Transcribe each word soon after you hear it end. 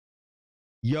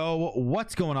Yo,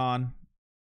 what's going on?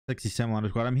 67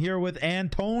 London Squad. I'm here with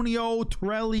Antonio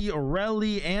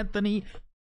Trellirelli, Anthony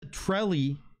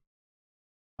Trelli.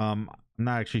 I'm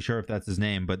not actually sure if that's his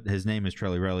name, but his name is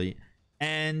Trellirelli.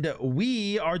 And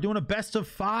we are doing a best of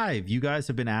 5. You guys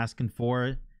have been asking for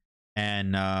it,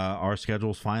 and our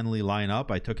schedules finally line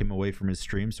up. I took him away from his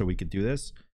stream so we could do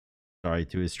this. Sorry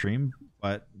to his stream,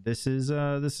 but this is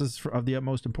of the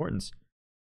utmost importance.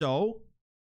 So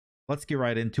let's get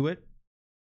right into it.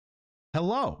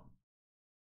 Hello.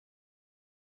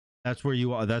 That's where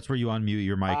you are. That's where you unmute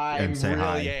your mic and say hi.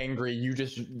 I'm really angry. You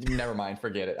just never mind.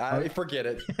 Forget it. Forget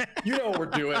it. You know what we're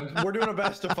doing. We're doing a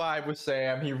best of 5 with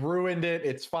Sam. He ruined it.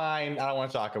 It's fine. I don't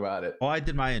want to talk about it. Well, I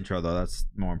did my intro though. That's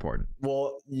more important.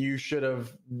 Well, you should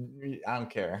have. I don't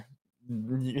care.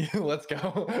 Let's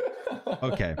go.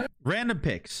 Okay. Random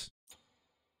picks.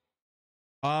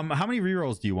 How many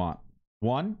rerolls do you want?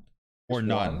 1 or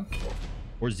none? 1.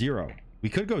 Or 0? We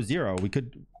could go 0. We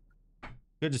could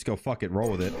just go fuck it,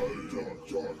 roll with it.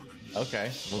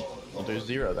 Okay, we'll do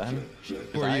 0 then.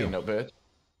 Who are you? No bitch.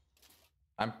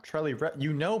 I'm Trellirelli.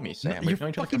 You know me, Sam. No, you're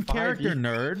fucking character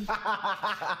nerd.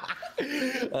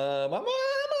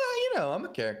 I'm a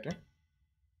character.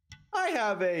 I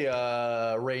have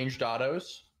a ranged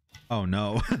autos. Oh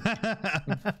no.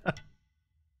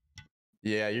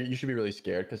 Yeah, you should be really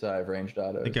scared because I have ranged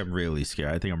autos. I think I'm really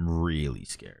scared. I think I'm really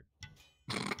scared.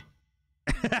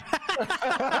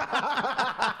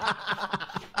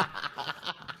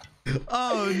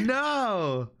 Oh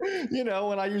no. You know,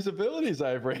 when I use abilities, I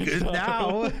have ranged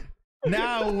autos.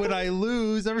 Now when I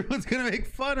lose, everyone's gonna make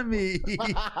fun of me.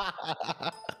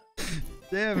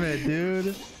 Damn it,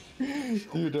 dude.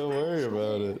 Dude, don't worry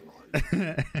about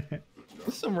it.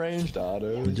 Some ranged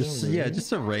autos.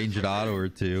 Just a ranged auto or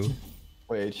 2.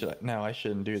 Wait, no, I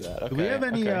shouldn't do that. Okay, do we have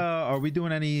any are we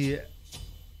doing any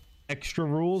extra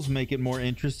rules, make it more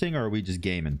interesting, or are we just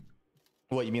gaming?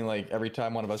 What, you mean like every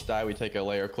time one of us die we take a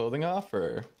layer of clothing off,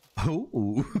 or?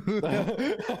 Oh.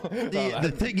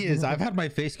 The thing is, I've had my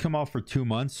face come off for 2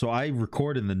 months, so I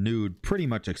record in the nude pretty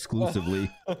much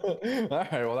exclusively. All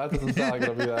right, well that doesn't sound like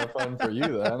it'll be that fun for you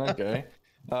then. Okay.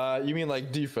 You mean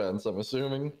like defense, I'm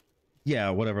assuming? Yeah,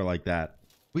 whatever like that.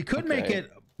 We could make it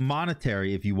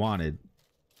monetary if you wanted.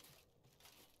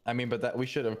 I mean, but that we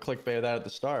should have clickbaited that at the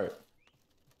start.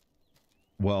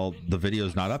 Well, the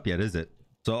video's not up yet, is it?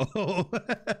 So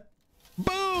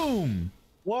boom.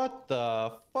 What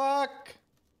the fuck?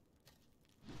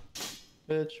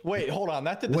 Bitch. Wait, hold on.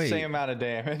 That did the same amount of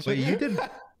damage. Wait, you did.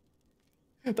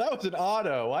 That was an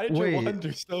auto. Why did your one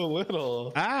do so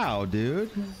little? Ow, dude.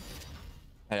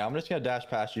 Hey, I'm just gonna dash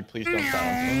past you. Please don't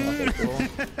silence me.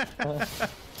 Okay, cool.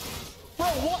 Bro,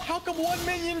 what? How come one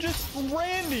minion just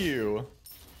ran to you?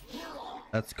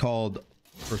 That's called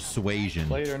persuasion.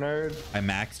 Later, nerd. I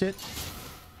maxed it.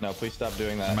 No, please stop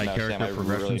doing that. My character Sam, I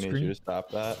progression really screen. need you to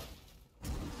stop that.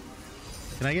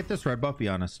 Can I get this red buff? Be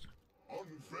honest.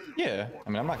 Yeah, I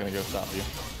mean, I'm not gonna go stop you.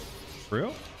 For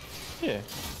real? Yeah.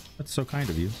 That's so kind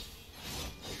of you.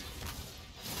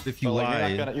 If you like,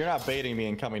 lie, you're not baiting me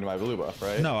and coming to my blue buff,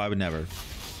 right? No, I would never.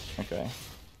 Okay.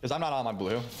 Because I'm not on my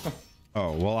blue.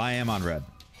 Oh well, I am on red.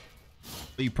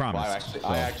 But you promised.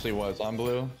 Well, I actually was on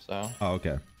blue, so. Oh,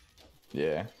 okay.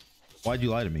 Yeah. Why'd you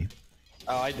lie to me?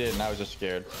 Oh, I did, and I was just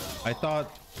scared. I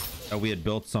thought that we had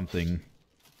built something,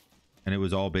 and it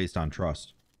was all based on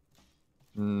trust.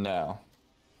 No.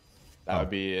 That would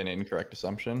be an incorrect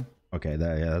assumption. Okay,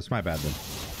 that's my bad then.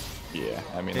 Yeah,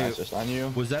 I mean, that's just on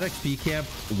you. Was that XP camp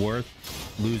worth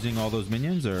losing all those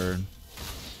minions, or?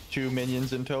 2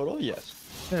 minions in total? Yes.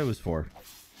 It was 4.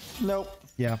 Nope.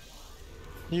 Yeah.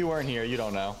 You weren't here. You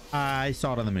don't know. I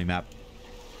saw it on the minimap.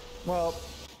 Well,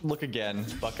 look again,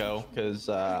 bucko, because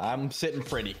I'm sitting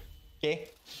pretty. Okay?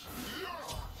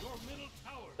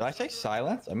 Did I say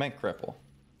silence? I meant cripple.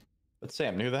 But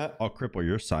Sam knew that. I'll cripple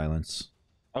your silence.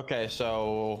 Okay,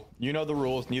 so you know the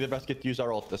rules. Neither of us get to use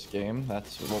our ult this game.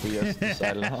 That's what we have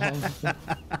decided on.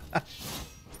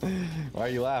 Why are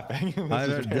you laughing? I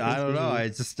don't know. I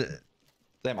just...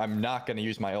 Sam, I'm not going to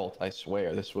use my ult. I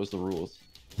swear. This was the rules.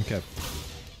 Okay.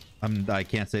 I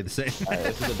can't say the same. All right,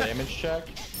 this is a damage check.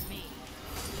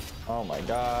 Oh my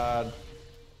god.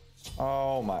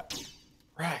 Oh my.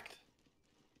 Wrecked.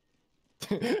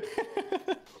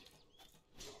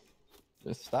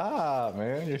 Just stop,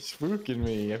 man. You're spooking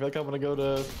me. I feel like I'm gonna go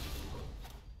to.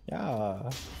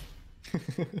 Yeah.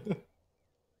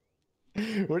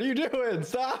 What are you doing?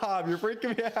 Stop! You're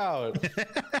freaking me out.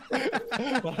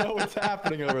 I don't know what's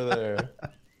happening over there.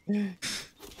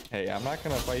 Hey, I'm not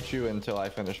gonna fight you until I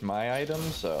finish my item,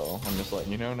 so I'm just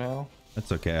letting you know now.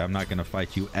 That's okay. I'm not gonna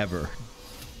fight you ever.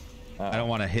 I don't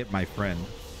want to hit my friend.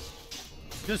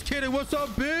 Just kidding. What's up,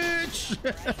 bitch?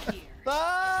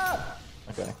 Ah!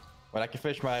 Okay. But I can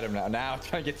finish my item now. Now it's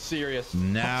gonna get serious.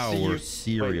 Now we're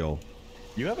serial.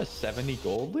 Wait, you have a 70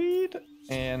 gold lead,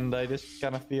 and I just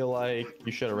kind of feel like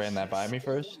you should have ran that by me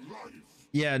first.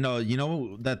 Yeah, no, you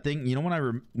know that thing. You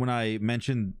know when I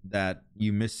mentioned that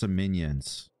you missed some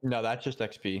minions. No, that's just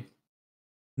XP.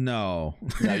 No.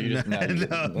 No, you just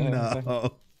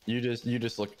no. You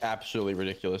just look absolutely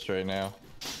ridiculous right now.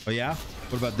 Oh yeah?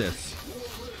 What about this?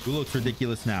 Who looks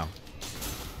ridiculous now?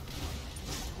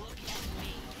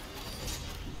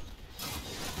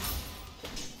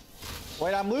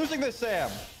 Wait, I'm losing this,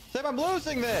 Sam. Sam, I'm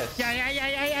losing this.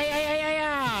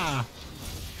 Yeah.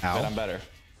 Ow. Wait, I'm better.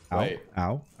 Ow. Wait.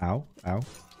 Ow.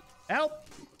 Help.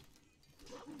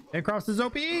 Across the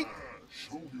OP.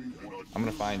 I'm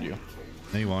gonna find you.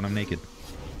 No, you won't. I'm naked.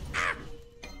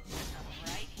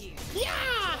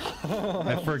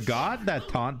 I forgot that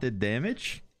taunt did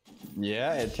damage.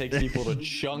 Yeah, it takes people to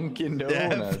chunk into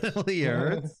donuts. Definitely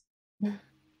hurts.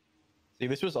 See,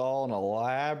 this was all an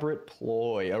elaborate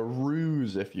ploy, a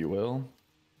ruse, if you will.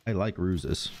 I like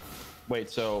ruses. Wait,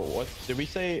 so what did we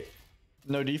say?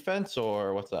 No defense,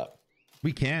 or what's up?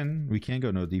 We can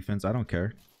go no defense. I don't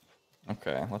care.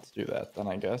 Okay, let's do that then,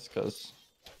 I guess, because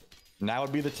now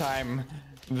would be the time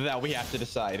that we have to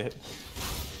decide it.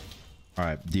 All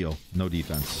right, deal. No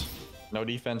defense. No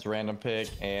defense, random pick,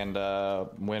 and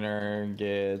winner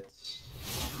gets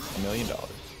 $1 million.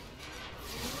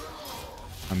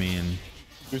 I mean,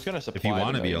 who's gonna supply? if you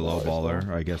want to be a low baller,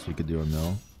 though? I guess we could do a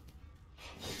mill.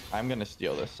 I'm gonna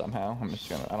steal this somehow. I'm just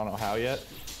gonna. I don't know how yet.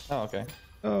 Oh, okay.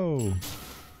 Oh.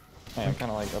 Hey, I'm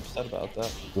kind of like upset about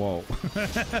that. Whoa.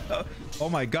 Oh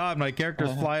my god, my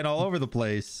character's flying all over the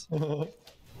place.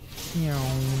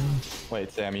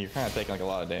 Wait, Sammy, you're kind of taking like a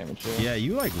lot of damage here. Yeah,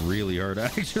 you like really hurt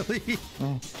actually.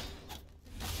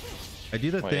 I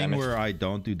do the thing where I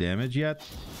don't do damage yet.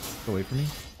 Go away from me.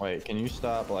 Wait, can you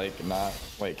stop like not?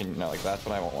 Wait, can you no like that's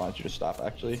what I want you to stop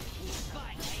actually.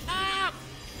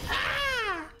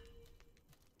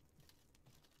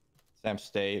 Sam,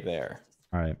 stay there.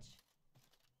 All right.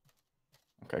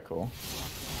 Okay, cool.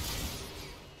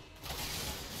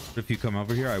 If you come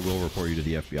over here, I will report you to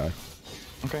the FBI.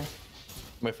 Okay.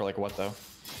 Wait for like what though?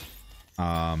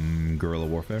 Guerrilla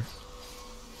warfare.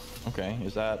 Okay,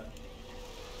 is that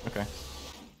okay?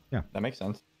 Yeah, that makes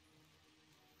sense.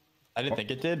 I didn't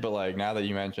think it did, but like now that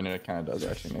you mention it, it kind of does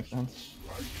actually make sense.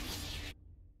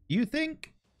 You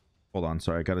think? Hold on,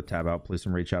 sorry, I got to tab out. Play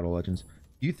some Raid Shadow Legends.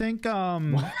 You think?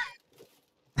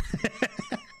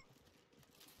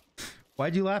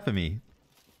 Why'd you laugh at me?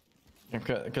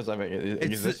 Because I mean,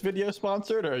 is this video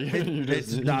sponsored or you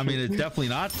just? No, I mean it's definitely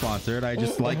not sponsored. I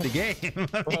just like the game.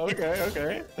 I mean,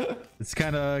 okay. It's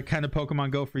kind of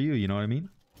Pokemon Go for you. You know what I mean?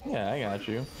 Yeah, I got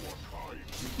you.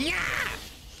 Yeah.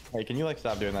 Hey, can you like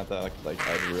stop doing that? Though? Like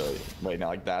I really wait now.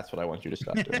 Like that's what I want you to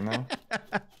stop doing now.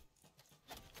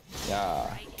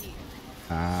 Yeah.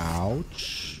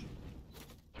 Ouch.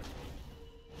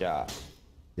 Yeah.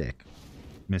 Dick.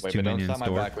 Missed Wait, two but don't minions. stop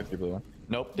my back with your blue one.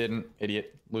 Nope, didn't.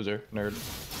 Idiot. Loser. Nerd.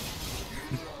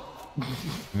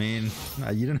 I mean,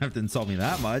 you didn't have to insult me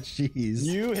that much. Jeez.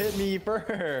 You hit me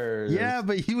first. Yeah,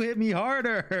 but you hit me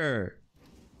harder.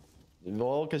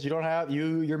 Well, because you don't have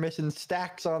you're missing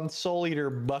stacks on Soul Eater,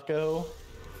 bucko.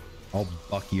 I'll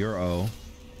buck your O.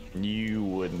 You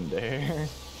wouldn't dare.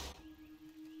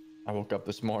 I woke up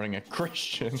this morning a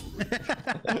Christian.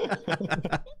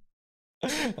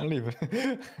 I don't even.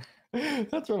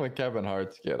 That's from a Kevin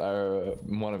Hart skit.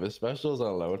 One of his specials. I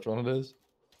don't know which one it is.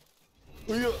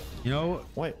 You know.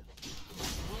 Wait.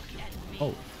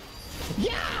 Oh.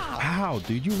 Yeah. Wow,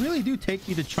 dude, you really do take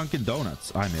me to Chunkin'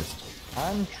 Donuts. I missed.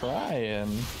 I'm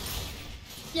trying.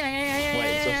 Yeah.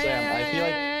 Wait, so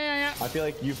Sam, I feel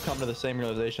like you've come to the same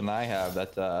realization I have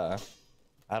that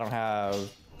I don't have.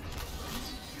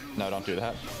 No, don't do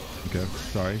that. Okay.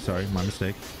 Sorry, my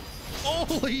mistake.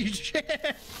 Holy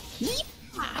shit!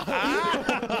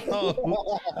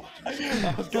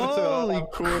 Holy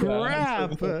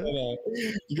crap!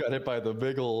 You got hit by the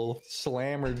big ol'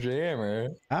 slammer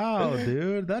jammer. Oh,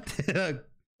 dude, that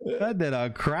did a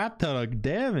crap ton of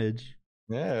damage.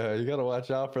 Yeah, you gotta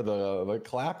watch out for the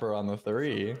clapper on the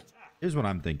 3. Here's what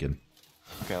I'm thinking.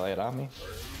 Okay, lay it on me.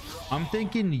 I'm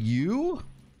thinking you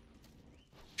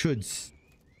should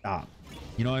stop.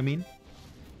 You know what I mean?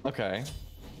 Okay.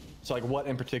 So like what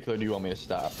in particular do you want me to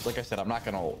stop? Like I said, I'm not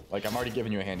gonna like I'm already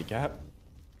giving you a handicap.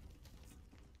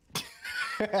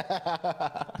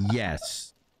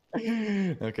 Yes.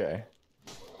 Okay.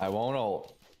 I won't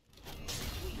ult.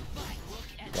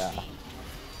 Yeah.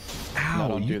 Ow, no,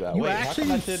 don't do that. You Wait,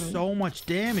 actually did so much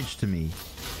damage to me.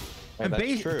 Wait, And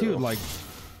that's true. dude, like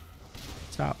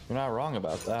You're not wrong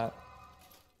about that.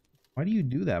 Why do you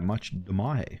do that much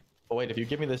damage? But wait, if you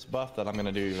give me this buff, then I'm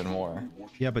gonna do even more.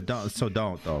 Yeah, but don't. So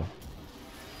don't though.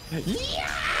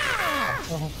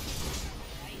 Yeah!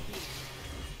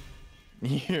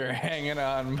 You're hanging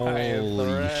on my Holy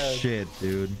thread. shit,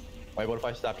 dude. Wait, what if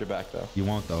I stopped your back though? You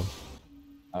won't though.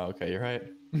 Oh, okay, you're right.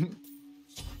 You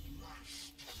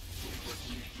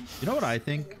know what I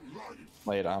think?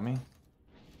 Lay it on me.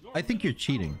 I think you're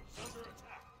cheating.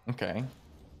 Okay.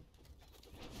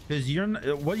 Because you're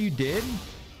what you did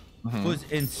was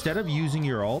instead of using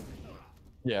your ult,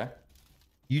 Yeah.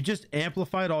 you just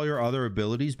amplified all your other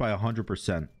abilities by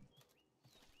 100%.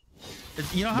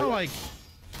 You know how like,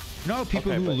 you know how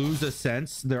people who lose a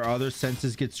sense, their other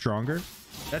senses get stronger?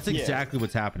 That's exactly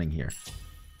what's happening here.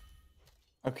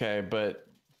 Okay, but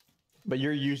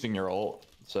you're using your ult,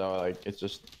 so like it's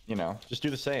just, you know, just do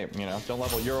the same. You know, don't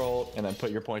level your ult and then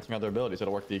put your points in other abilities.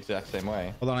 It'll work the exact same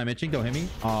way. Hold on, I'm itching. Don't hit me.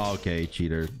 Oh, okay,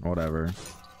 cheater. Whatever.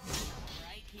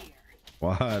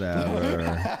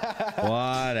 Whatever.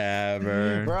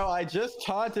 Whatever. Bro, I just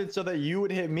taunted so that you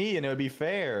would hit me and it would be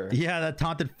fair. Yeah, that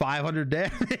taunted 500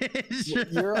 damage.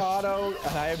 Your auto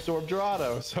and I absorbed your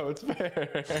auto, so it's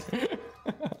fair.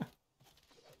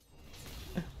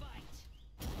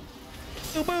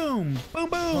 Boom, boom, boom,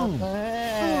 boom, boom,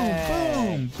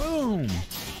 boom, boom.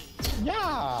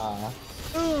 Yeah.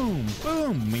 Boom,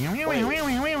 boom.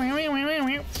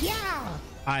 Yeah.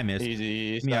 I missed.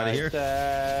 Easy. Me out of here.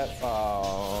 Step.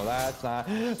 Oh, that's not.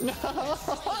 No.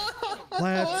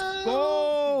 Let's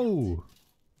go.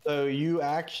 So you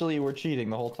actually were cheating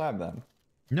the whole time then?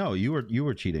 No, you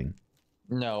were cheating.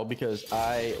 No, because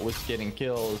I was getting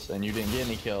kills and you didn't get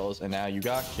any kills, and now you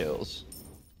got kills.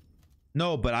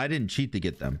 No, but I didn't cheat to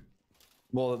get them.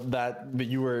 Well, but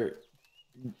you were.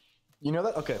 You know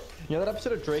that? Okay. You know that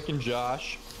episode of Drake and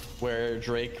Josh where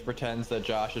Drake pretends that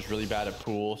Josh is really bad at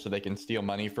pool so they can steal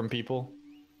money from people?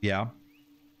 Yeah.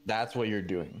 That's what you're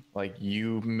doing. Like,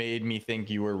 you made me think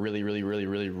you were really, really, really,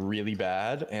 really, really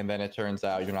bad, and then it turns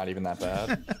out you're not even that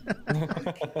bad.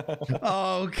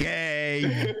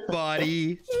 Okay,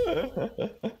 buddy.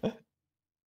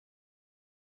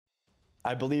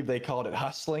 I believe they called it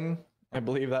hustling. I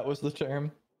believe that was the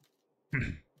term.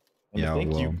 And Yeah,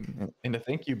 to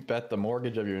think you bet the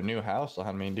mortgage of your new house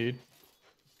on me, dude.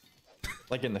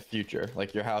 Like in the future,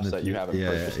 like your house that you haven't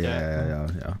purchased yet.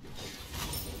 Yeah.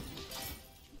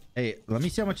 Hey, let me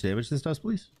see how much damage this does,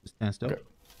 please. Just stand still. Okay.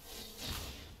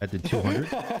 I did 200.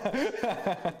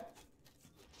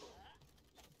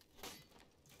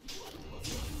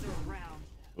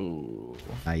 Ooh.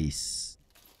 Nice.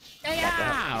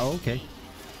 Yeah. Okay.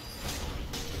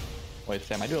 Wait,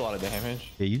 Sam, I do a lot of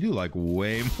damage. Yeah, you do like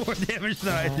way more damage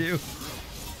than I do.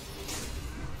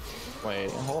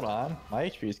 Wait, hold on. My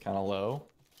HP is kind of low.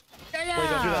 Yeah. Wait,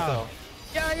 don't do that though.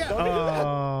 Yeah. Don't do that.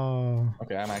 Oh.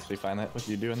 Okay, I'm actually fine with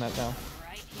you doing that now.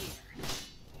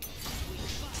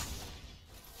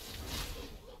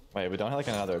 Wait, we don't have like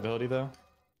another ability though.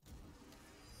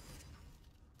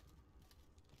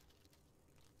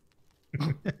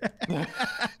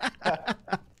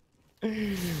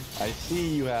 I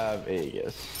see you have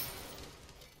Aegis.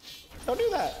 Don't do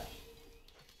that.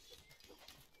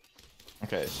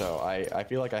 Okay, so I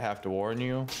feel like I have to warn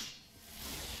you.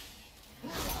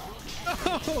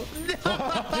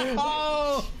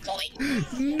 Oh,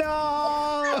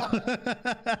 no!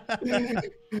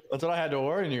 That's what I had to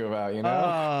warn you about, you know?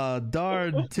 Oh,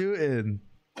 darn tootin'.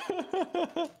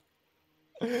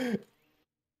 I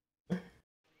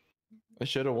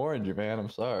should have warned you, man.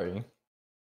 I'm sorry.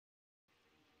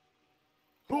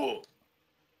 Ooh.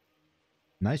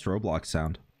 Nice Roblox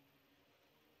sound.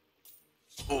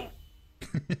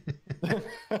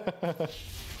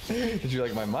 Did you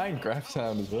like my Minecraft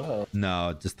sound as well?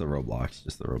 No, just the Roblox.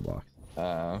 Just the Roblox.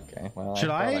 Okay. Well, Should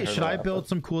I build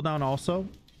some cooldown also?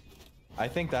 I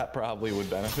think that probably would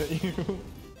benefit you.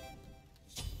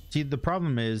 See, the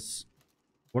problem is,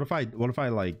 what if I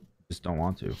like just don't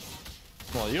want to?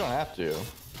 Well, you don't have to.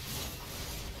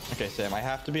 Okay, Sam, I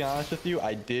have to be honest with you.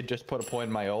 I did just put a point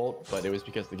in my ult, but it was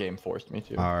because the game forced me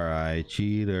to. All right,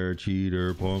 cheater,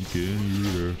 pumpkin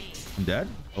eater. I'm dead.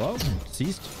 Hello?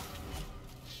 Ceased.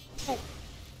 Oh.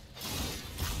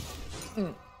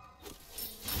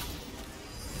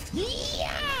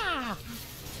 Yeah!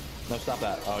 No, stop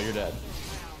that. Oh, you're dead.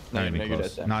 No, Not even you're close.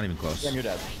 dead, Sam. Not even close. Sam, you're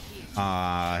dead.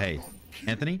 Hey,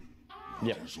 Anthony?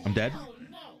 Yep. I'm dead.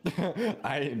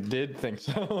 I did think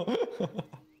so.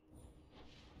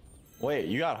 Wait,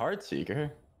 you got Heartseeker?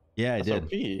 Yeah, I That's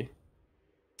did. OP.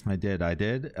 I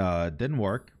did. Didn't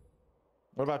work.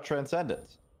 What about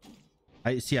Transcendence?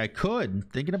 I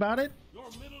could, thinking about it,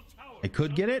 I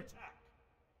could get it,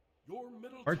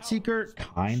 Heartseeker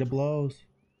kind of blows.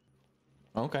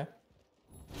 Okay.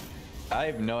 I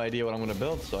have no idea what I'm going to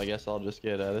build, so I guess I'll just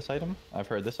get this item. I've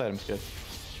heard this item's good.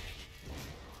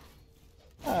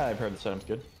 I've heard this item's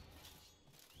good.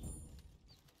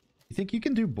 You think you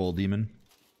can do Bull Demon?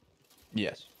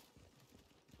 Yes.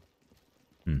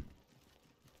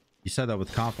 You said that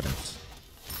with confidence.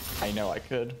 I know I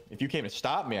could. If you came to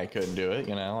stop me, I couldn't do it,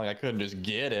 you know? Like, I couldn't just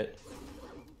get it.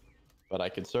 But I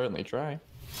could certainly try.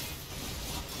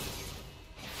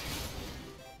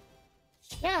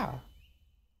 Yeah.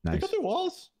 Nice. You go through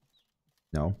walls?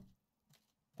 No.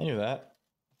 I knew that.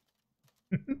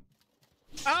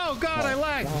 Oh god, I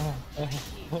lagged.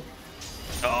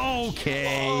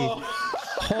 Okay. Oh.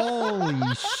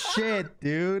 Holy shit,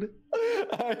 dude.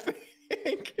 I think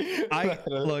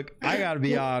Look, I gotta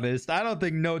be honest. I don't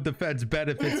think no defense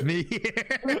benefits me here.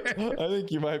 I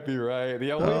think you might be right.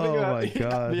 The only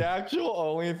the actual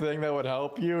only thing that would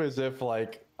help you is if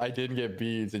like I didn't get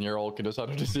beads and your ult could just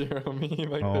 100-0 me.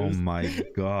 Like, oh my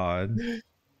god.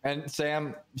 And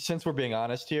Sam, since we're being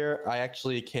honest here, I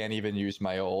actually can't even use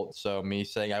my ult. So me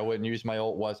saying I wouldn't use my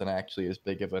ult wasn't actually as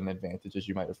big of an advantage as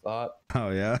you might have thought. Oh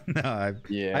yeah. No,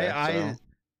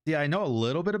 I know a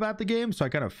little bit about the game, so I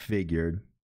kind of figured.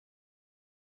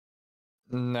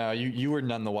 No, you were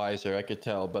none the wiser. I could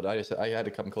tell, but I had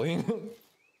to come clean.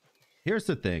 Here's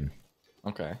the thing.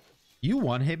 Okay. You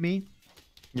one hit me,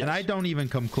 yes. and I don't even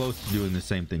come close to doing the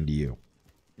same thing to you.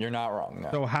 You're not wrong.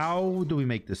 No. So how do we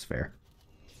make this fair?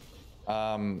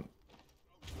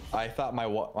 I thought my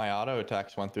auto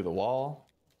attacks went through the wall.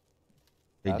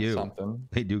 They do. Something.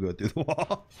 They do go through the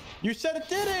wall. You said it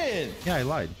didn't. Yeah, I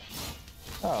lied.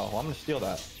 Oh, well, I'm gonna steal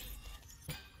that.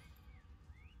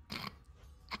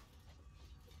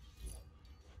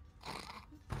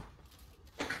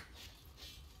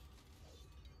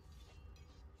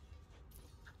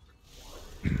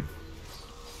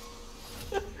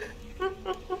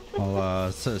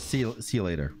 I'll see you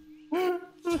later.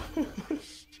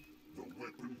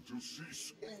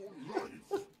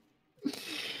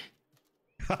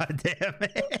 God damn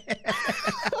it.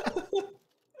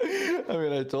 I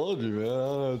mean, I told you, man. I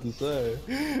don't know what to say.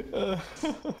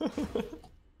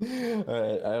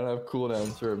 Alright, I don't have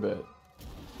cooldowns for a bit.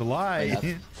 The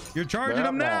lie. You're charging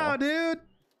them now, dude.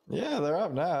 Yeah, they're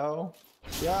up now.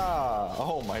 Yeah.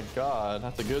 Oh my god.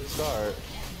 That's a good start.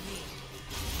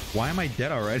 Why am I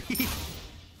dead already?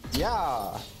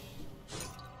 Yeah.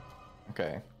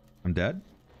 Okay. I'm dead?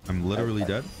 I'm literally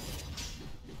dead?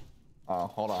 Oh,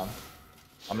 hold on.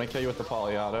 I'm gonna kill you with the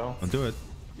polyauto. Don't do it.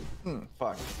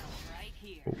 Fuck.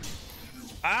 Oh.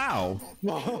 Ow!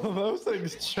 Those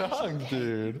things chug,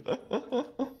 dude.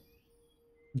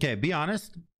 Okay, be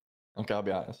honest. Okay, I'll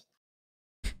be honest.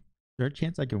 Is there a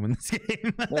chance I can win this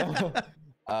game?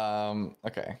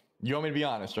 Okay. You want me to be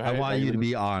honest, right? I want you to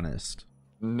be honest.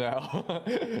 No,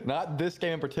 not this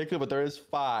game in particular, but there is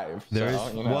 5. There's so,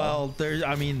 you know. Well, there's.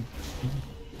 I mean,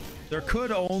 there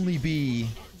could only be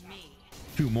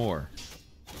 2 more.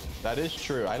 That is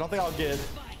true. I don't think I'll get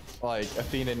like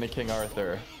Athena into King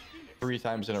Arthur 3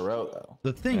 times in a row, though.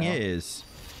 The thing is,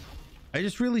 I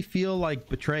just really feel like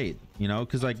betrayed, you know,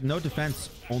 because like no defense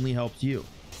only helps you.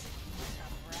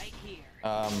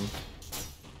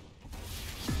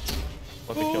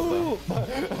 What's the kill though?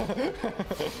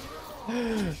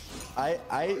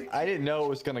 I didn't know it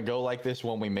was gonna go like this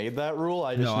when we made that rule.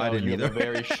 I just know you have a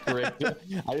very strict.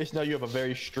 I just know you have a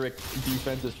very strict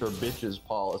defenses for bitches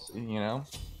policy. You know.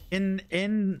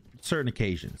 In certain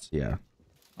occasions, yeah.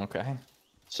 Okay.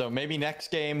 So maybe next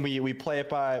game we play it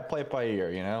by ear.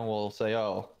 You know, we'll say,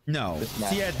 oh. No.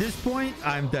 See, at this point,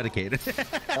 I'm dedicated.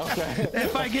 Okay.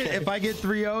 if I get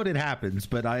 3-0'd, it happens,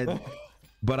 but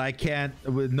I can't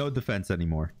with no defense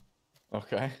anymore.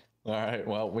 Okay. All right.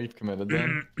 Well, we've committed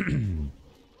then.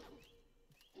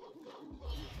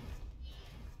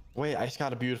 Wait, I just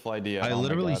got a beautiful idea. I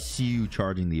literally see you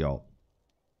charging the ult.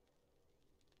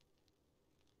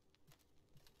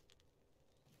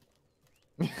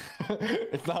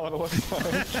 It's not what it looks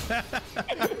like.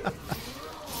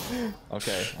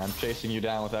 Okay, I'm chasing you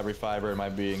down with every fiber in my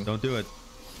being. Don't do it.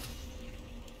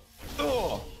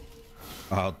 Oh.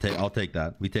 I'll take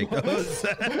that. We take those.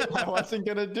 I wasn't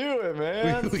gonna do it,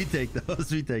 man. We take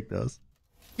those. We take those.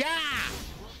 Yeah.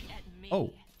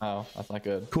 Oh. Oh, that's not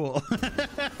good. Cool.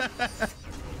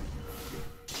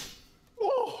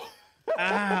 Oh.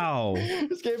 Ow.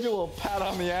 Just gave you a little pat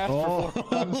on the ass for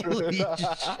 400. Holy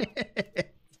shit.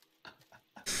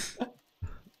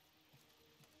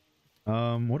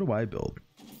 What do I build?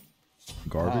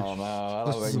 Garbage? I don't know.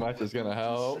 I don't think much is gonna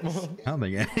help. I don't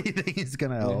think anything is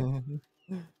gonna help.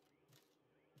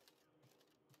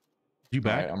 You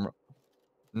back? Right,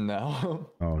 No.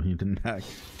 Oh, you didn't hack.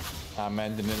 I'm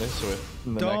ending this with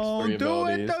the Don't next 3 do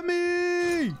abilities. it to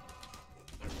me!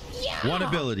 Yeah. 1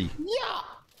 ability. Yeah.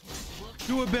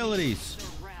 2 abilities.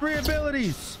 3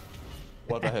 abilities.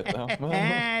 What the hit though?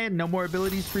 No more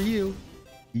abilities for you.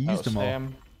 You used them all.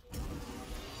 Sam.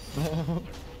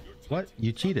 What?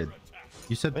 You cheated.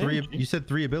 You said I 3. didn't cheat. You said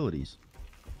 3 abilities.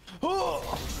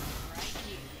 Oh!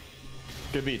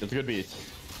 Good beats. It's good beats.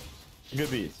 Good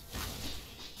beats.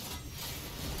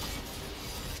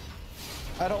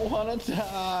 I don't want to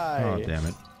die. Oh, damn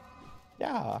it.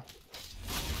 Yeah.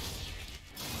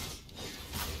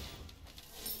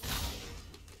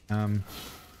 I'm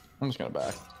just gonna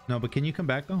back. No, but can you come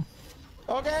back though?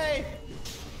 Okay.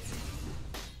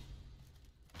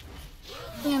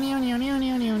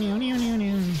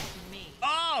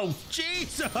 Oh,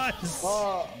 Jesus!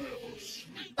 Oh.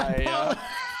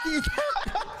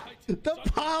 The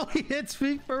poly hits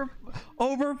me for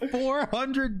over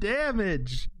 400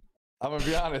 damage. I'm gonna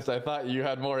be honest. I thought you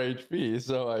had more HP,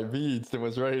 so I beats and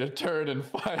was ready to turn and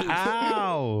fight.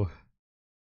 Ow!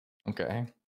 Okay.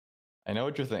 I know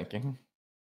what you're thinking.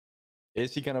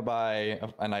 Is he gonna buy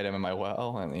an item in my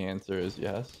well? And the answer is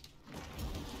yes.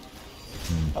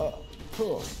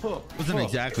 Wasn't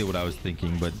exactly what I was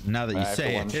thinking, but now that you I have to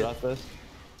say it, one-shot this.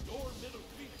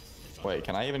 Wait,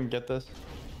 can I even get this?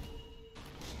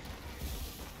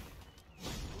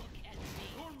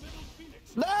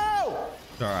 No!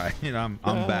 it's all right. You know,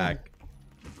 I'm back.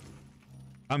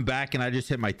 I'm back, and I just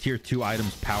hit my tier 2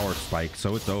 items power spike,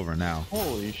 so it's over now.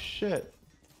 Holy shit!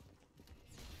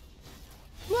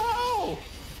 No!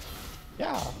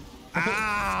 Yeah.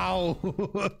 Ow!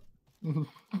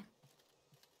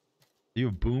 You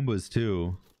have Boombas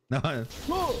too. No,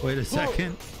 wait a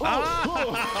second.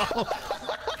 Ow!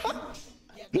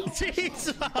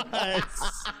 Jesus!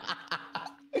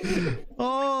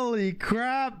 Holy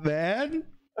crap, man!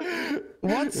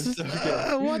 What's It's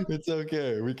okay. what? It's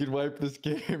okay. We can wipe this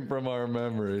game from our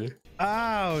memory.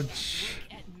 Ouch!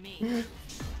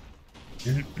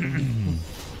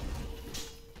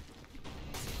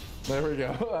 There we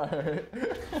go. All right.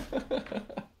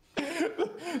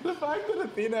 The fact that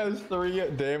Athena has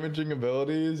 3 damaging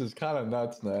abilities is kind of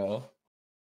nuts now.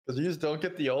 Because you just don't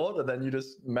get the ult, and then you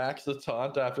just max the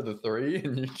taunt after the 3,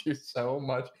 and you do so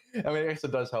much. I mean, I guess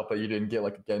it does help that you didn't get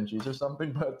like a Genji's or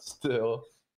something, but still.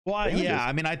 Well, yeah.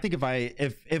 I mean, I think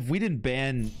if we didn't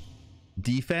ban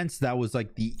defense, that was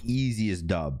like the easiest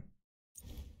dub.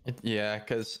 Yeah,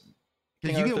 because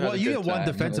You get one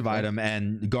defensive item,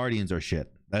 and guardians are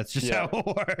shit. That's just how it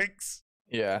works.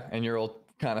 Yeah, and your ult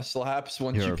kind of slaps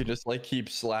once you could just like keep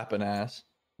slapping ass.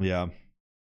 Yeah.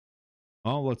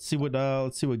 Oh, let's see what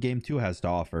game 2 has to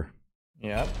offer.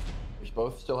 Yep. We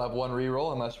both still have 1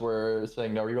 reroll unless we're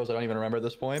saying no rerolls. I don't even remember at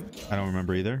this point. I don't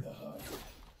remember either.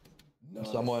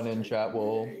 Someone in chat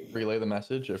will relay the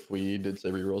message if we did say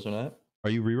rerolls or not. Are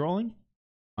you rerolling?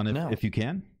 No. If you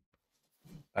can?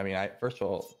 I mean, first of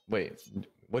all, wait.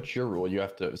 What's your rule? You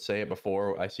have to say it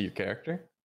before I see your character?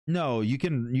 No, you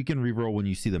can reroll when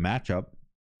you see the matchup.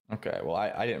 Okay, well,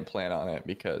 I didn't plan on it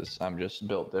because I'm just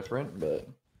built different, but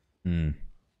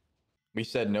we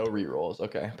said no rerolls.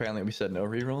 Okay, apparently we said no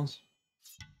rerolls.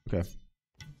 Okay.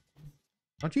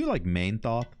 Don't you like main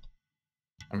Thoth?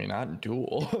 I mean, not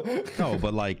Duel. No,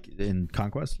 but like in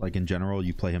Conquest, like in general,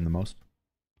 you play him the most.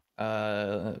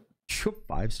 5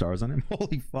 stars on him.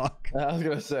 Holy fuck. I was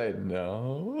gonna say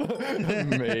no.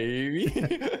 Maybe.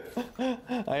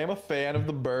 I am a fan of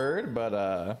the bird, but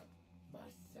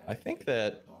I think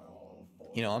that,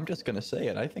 you know, I'm just gonna say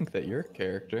it. I think that your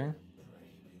character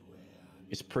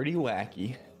is pretty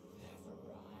wacky.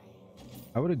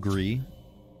 I would agree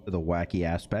to the wacky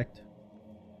aspect,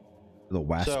 to the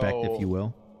waspect, if you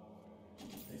will.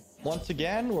 Once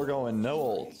again, we're going no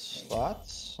ults.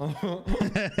 Thoughts?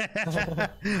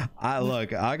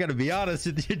 I gotta be honest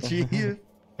with you, Chief.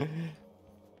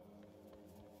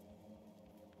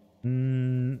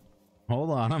 Hold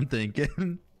on, I'm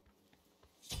thinking.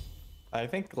 I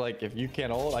think like if you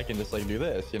can't ult, I can just like do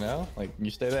this, you know, like you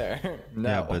stay there. No.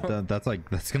 Yeah, but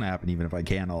that's gonna happen even if I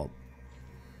can ult.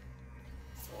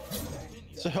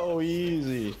 So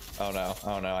easy. Oh no,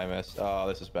 I missed. Oh,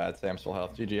 this is bad. Sam's full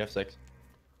health. GG F6.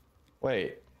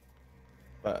 Wait,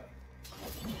 but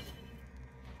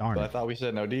Darn I it. thought we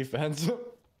said no defense.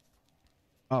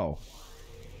 Oh.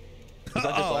 Was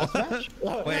that just last match?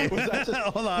 Wait, Was that just,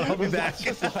 hold on, I'll be was back. that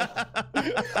just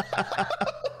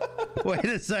Wait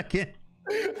a second.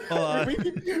 Hold on. we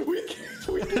can do it.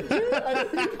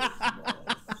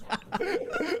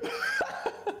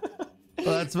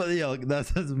 Well, that's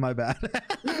my bad.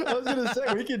 I was was gonna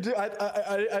say we could do.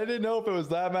 I didn't know if it was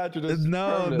that match or just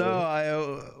No,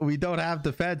 permanently. we don't have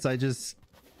defense. I just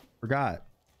forgot.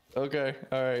 Okay,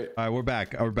 all right. All right, we're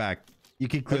back. We're back. You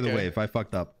can clear the Okay. wave. I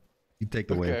fucked up. You take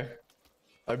the wave. Okay.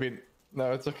 I mean,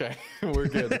 no, it's okay. We're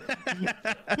good.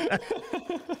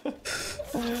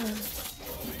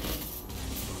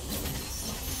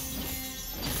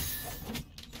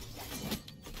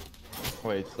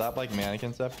 Wait, stop like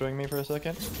mannequin sceptering me for a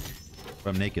second.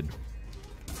 I'm naked.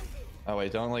 Oh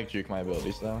wait, don't like juke my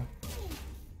abilities though.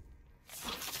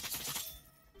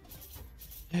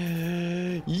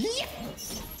 Yeah.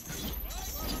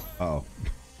 Oh.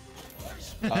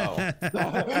 Oh.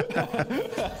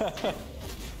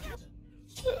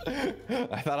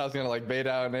 I thought I was gonna like bait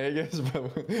out an Aegis,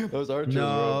 but those archers were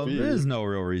No, OP. there's no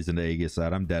real reason to Aegis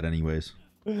that. I'm dead anyways.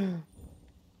 You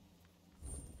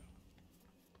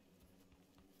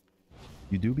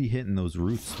do be hitting those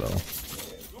roots though.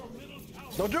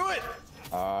 Don't do it!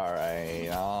 Alright,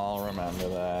 I'll remember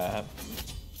that.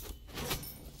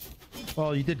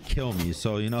 Well, you did kill me,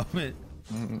 so you know.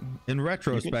 In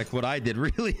retrospect, what I did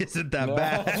really isn't that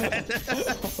bad.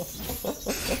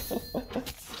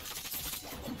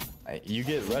 Hey, you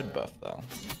get red buff though.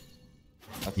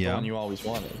 That's the Yeah. one you always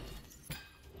wanted.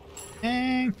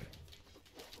 Eh.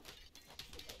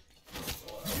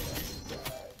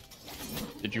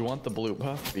 Did you want the blue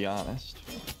buff? Be honest.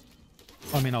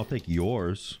 I mean, I'll take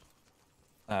yours.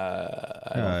 I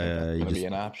don't think yeah, that's you gonna just- be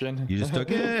an option. You just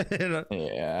took it.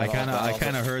 Yeah. I don't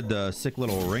kind of heard the sick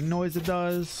little ring noise it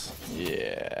does.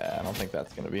 Yeah, I don't think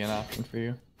that's gonna be an option for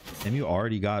you. And you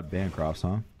already got Bancrofts,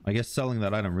 huh? I guess selling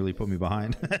that item really put me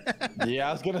behind. Yeah,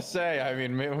 I was gonna say. I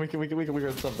mean, maybe we can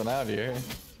figure something out here.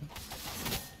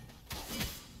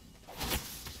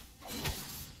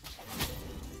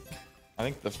 I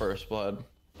think the first blood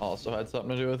also had something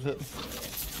to do with it.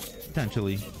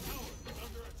 Potentially.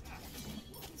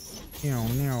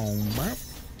 That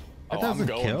Oh, I'm doesn't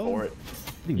going kill? for it.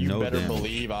 Do You no better damage.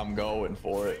 believe I'm going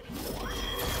for it.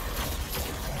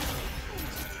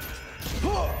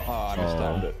 Oh, I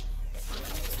mistimed it.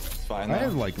 It's fine I though.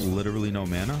 have like literally no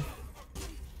mana.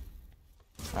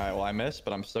 Alright, well I missed,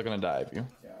 but I'm still gonna dive you.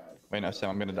 Wait, no, Sam,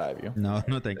 I'm gonna dive you. No,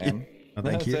 no, thank Sam. you. No,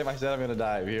 thank you. Sam, I said I'm gonna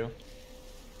dive you.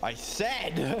 I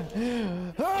said!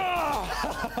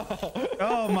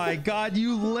 Oh my god,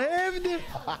 you lived?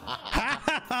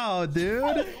 How,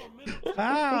 dude?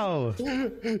 How?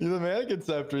 The mannequin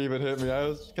scepter even hit me. I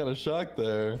was kind of shocked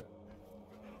there.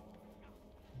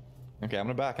 Okay, I'm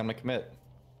gonna back. I'm gonna commit.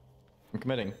 I'm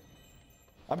committing.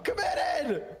 I'm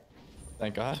committed!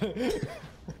 Thank God.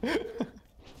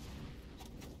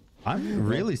 I'm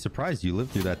really surprised you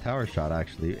lived through that tower shot,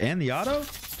 actually. And the auto?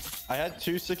 I had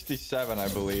 267, I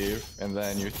believe, and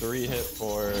then your 3 hit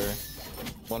for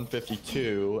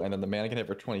 152, and then the mannequin hit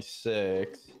for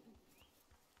 26.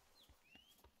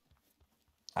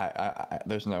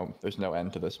 There's no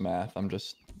end to this math. I'm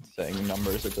just saying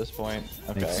numbers at this point.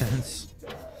 Okay. Makes sense.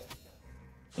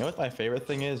 You know what my favorite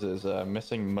thing is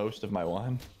missing most of my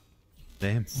one.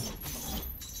 Damn.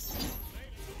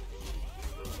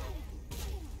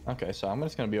 Okay, so I'm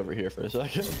just gonna be over here for a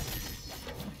second.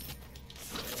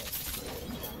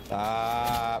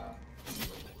 Stop.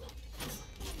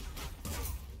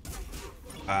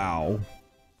 Ow.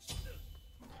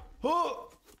 Oh!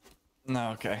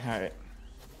 No, okay, alright.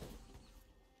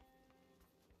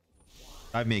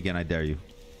 Dive me again, I dare you.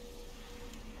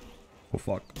 Oh,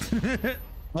 fuck.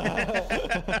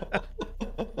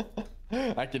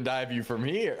 I can dive you from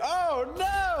here. Oh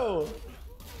no!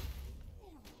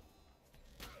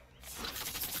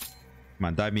 Come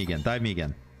on, dive me again. Dive me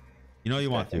again. You know you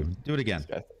want to. Do it again.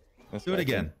 Do it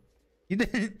again. You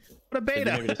didn't. What a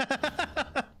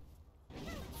beta.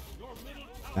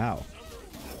 Ow.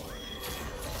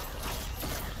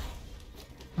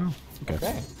 Oh, okay.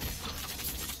 Okay.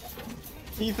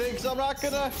 He thinks I'm not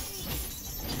gonna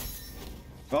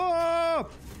Oh!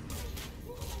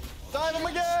 dive him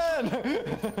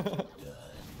again!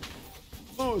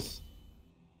 Loose.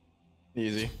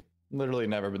 Easy. Literally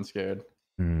never been scared.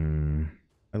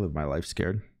 I live my life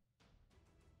scared.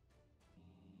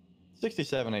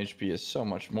 67 HP is so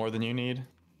much more than you need.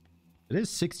 It is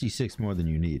 66 more than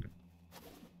you need.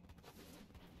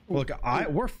 Look,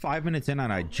 we're 5 minutes in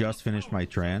and I just finished my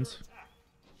trans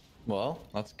Well,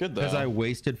 that's good though. because I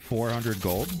wasted 400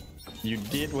 gold. You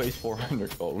did waste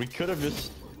 400 gold. We could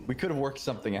have worked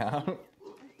something out.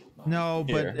 No,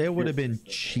 but Here, it would have here. been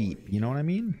cheap. You know what I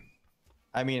mean?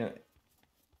 I mean,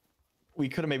 we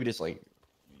could have maybe just like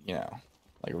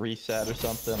reset or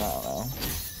something. I don't know.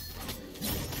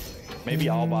 Maybe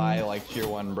I'll buy like tier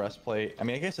 1 breastplate. I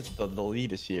mean, I guess it's the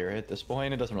lead is here at this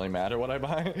point. It doesn't really matter what I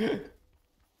buy.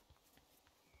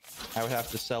 I would have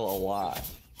to sell a lot.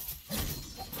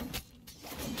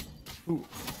 Ooh,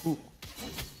 ooh.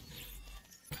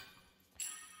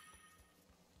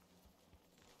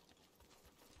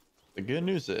 The good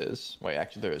news is, wait,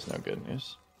 actually there is no good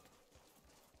news.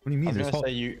 What do you mean? This whole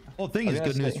thing is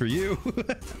good news for you.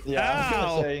 Yeah,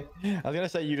 I was gonna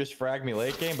say you just frag me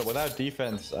late game, but without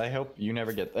defense, I hope you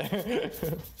never get there.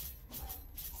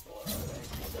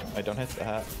 I don't hit the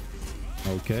hat.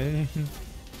 Okay.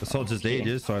 Assault just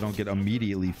ages, so I don't get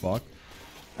immediately fucked.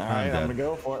 Alright, I'm gonna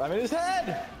go for it. I'm in his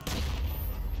head!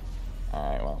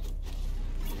 Alright, well.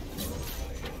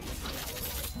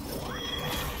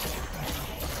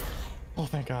 Oh,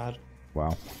 thank God.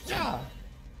 Wow. Yeah!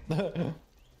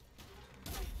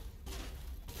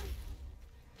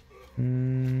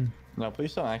 No,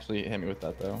 please don't actually hit me with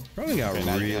that, though. Probably got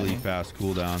really fast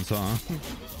cooldowns, huh?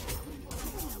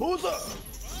 Who's up?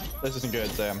 This isn't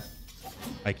good, Sam.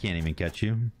 I can't even catch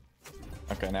you.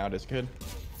 Okay, now it is good.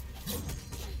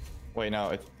 Wait,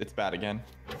 no, it's bad again.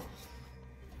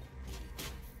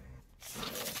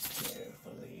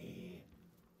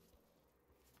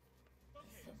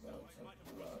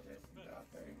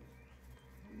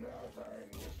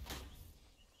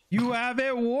 You have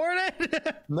it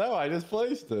warded? No, I just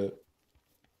placed it.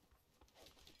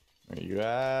 Where you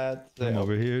at? I'm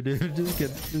over here, dude. Just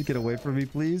get away from me,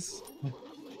 please.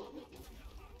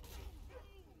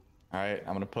 All right,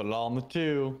 I'm gonna put it all on the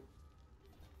 2.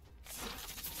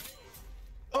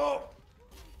 Oh,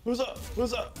 who's up?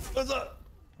 Who's up? Who's up?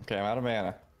 Okay, I'm out of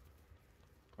mana.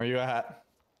 Where you at?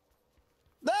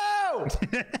 No!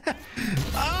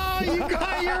 Oh, you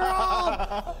got your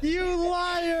ult! You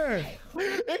liar!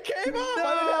 It came up. No! I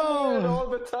didn't have mana all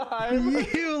the time.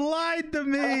 You lied to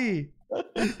me!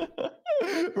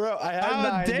 Bro, I had How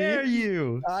 90. dare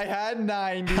you? I had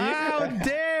 90. How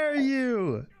dare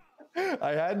you?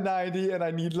 I had 90 and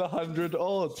I needed 100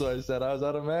 ult, so I said I was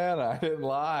out of mana. I didn't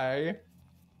lie.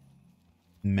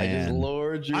 Man, I just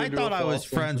lured you. I thought I was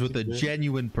friends with a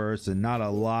genuine person, not a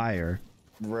liar.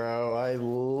 Bro, I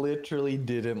literally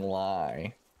didn't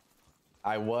lie.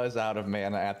 I was out of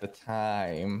mana at the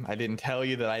time. I didn't tell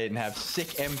you that I didn't have sick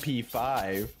MP5.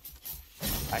 I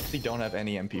actually don't have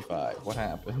any MP5. What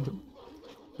happened?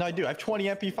 No, I do. I have 20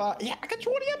 MP5. Yeah, I got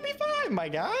 20 MP5, my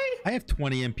guy. I have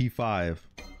 20 MP5.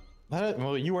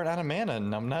 Well, you weren't out of mana,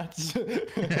 numbnuts.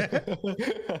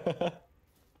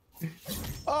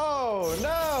 Oh,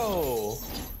 no.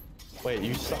 Wait,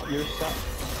 your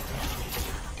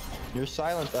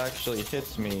silence actually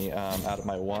hits me out of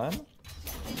my 1.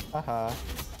 Haha.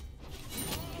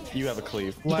 You have a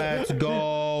cleave. Let's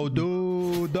go,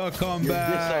 dude. The Your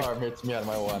comeback. disarm hits me out of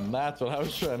my 1. That's what I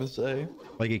was trying to say.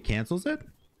 Like it cancels it?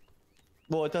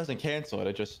 Well, it doesn't cancel it.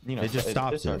 It just, you know, It just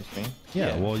stops it. Me.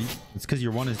 Yeah, well, it's because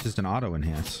your 1 is just an auto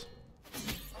enhance.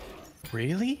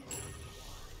 Really?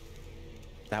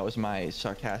 That was my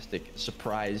sarcastic,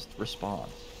 surprised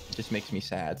response. It just makes me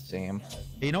sad, Sam.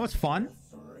 Hey, you know what's fun?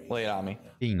 Lay it on me.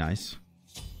 Being nice.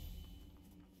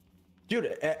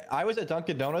 Dude, I was at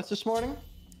Dunkin' Donuts this morning,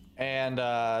 and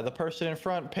the person in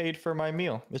front paid for my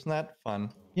meal. Isn't that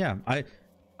fun? Yeah,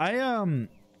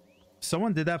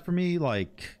 someone did that for me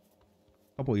like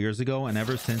a couple years ago, and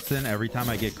ever since then, every time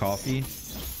I get coffee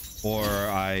or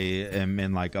I am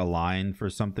in like a line for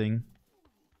something,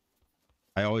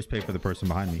 I always pay for the person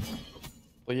behind me.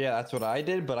 Well, yeah, that's what I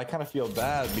did, but I kind of feel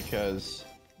bad because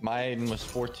mine was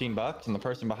 $14 and the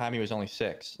person behind me was only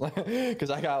 $6. Because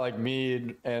I got like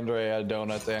mead, Andrea,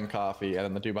 donuts, and coffee, and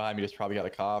then the two behind me just probably got a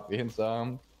coffee and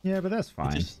some. Yeah, but that's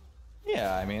fine.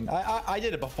 Yeah, I mean, I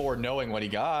did it before knowing what he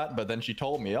got, but then she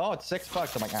told me, oh, it's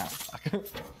 $6. I'm like, ah, fuck.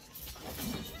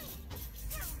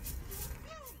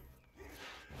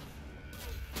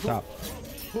 Stop.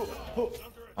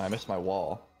 I missed my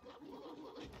wall.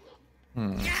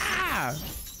 Yeah!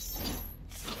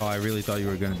 Oh, I really thought you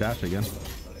were gonna dash again.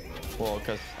 Well,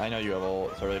 because I know you have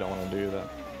ult, so I really don't want to do that.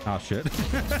 Oh shit.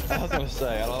 I was gonna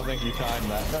say, I don't think you timed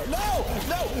that. No!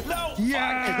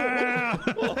 Yeah!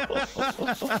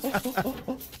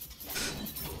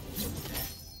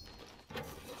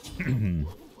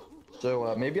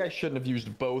 So maybe I shouldn't have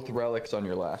used both relics on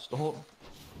your last ult.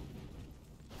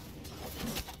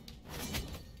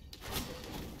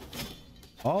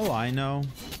 All I know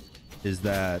is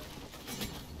that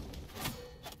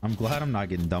I'm glad I'm not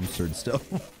getting dumpstered still.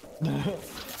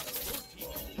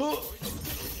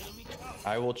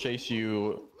 I will chase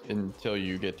you until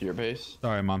you get to your base.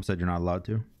 Sorry, mom said you're not allowed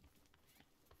to.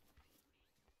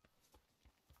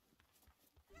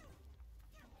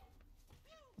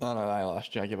 Oh, no, I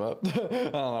lost you. I give up. I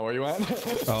don't know where you went.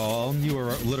 Oh, you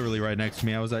were literally right next to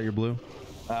me. I was at your blue.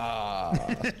 Ah,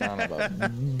 son of a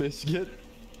biscuit.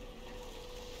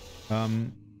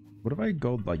 What if I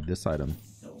go like this item?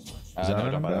 Is that no,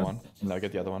 item don't buy that bad? one. No,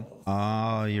 get the other one.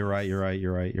 Oh, you're right. You're right.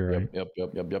 Yep.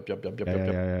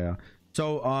 Yeah.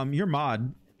 So, your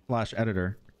mod /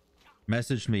 editor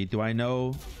messaged me. Do I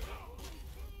know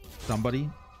somebody?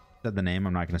 Said the name.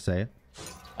 I'm not gonna say it.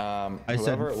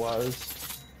 Whoever it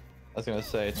was, I was gonna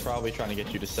say it's probably trying to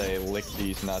get you to say lick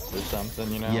these nuts or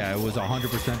something, you know? Yeah, it was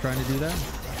 100% trying to do that.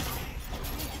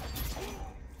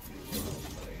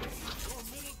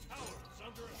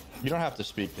 You don't have to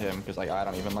speak to him because like I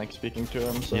don't even like speaking to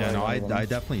him. So Yeah, no, I I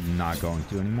definitely not going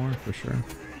to anymore for sure.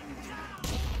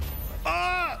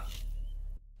 Ah!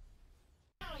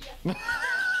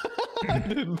 I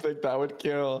didn't think that would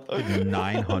kill.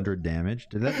 900 damage.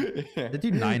 Did that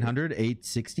do 900?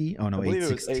 860? Oh no,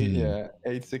 816. Yeah,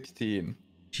 816.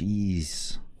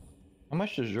 Jeez. How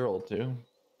much does your ult do?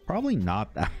 Probably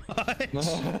not that much.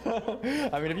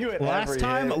 I mean, if you hit last every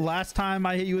time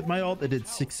I hit you with my ult, it did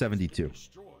 672.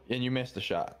 and you missed a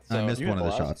shot. So I missed you one hit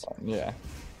of the last shots. one, yeah.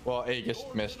 Well, it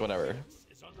just missed whatever.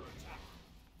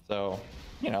 So,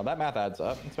 you know, that math adds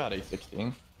up. It's about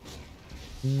 816.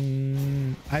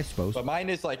 I suppose. But mine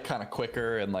is like kind of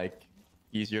quicker and like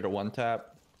easier to one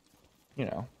tap. You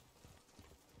know.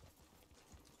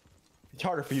 It's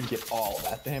harder for you to get all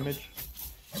that damage.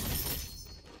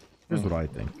 Here's what I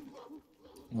think.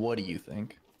 What do you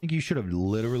think? I think you should have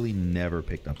literally never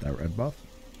picked up that red buff.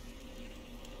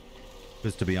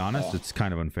 Because to be honest, it's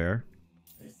kind of unfair.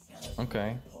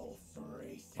 Okay.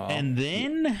 And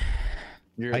then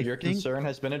Your concern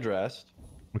has been addressed.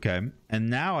 Okay, and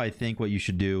now I think what you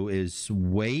should do is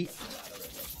wait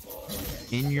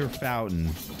in your fountain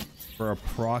for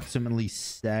approximately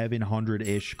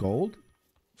 700-ish gold.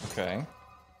 Okay.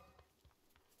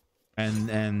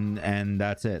 And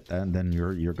that's it. And then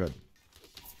you're good.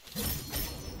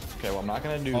 Okay, well I'm not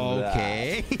gonna do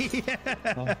okay.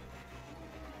 that.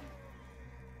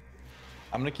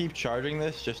 I'm gonna keep charging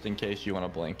this just in case you want to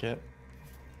blink it.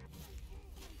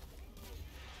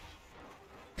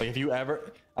 Like if you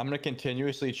ever, I'm gonna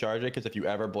continuously charge it because if you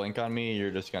ever blink on me,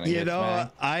 you're just gonna. You get know,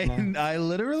 smacked. I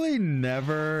literally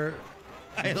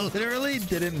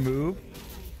didn't move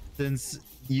since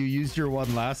you used your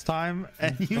one last time,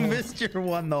 and you missed your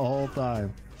one the whole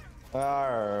time. All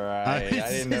right, I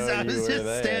didn't know I was you were just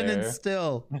there. standing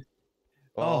still the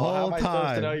Well, whole how am I supposed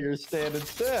to time. know you're standing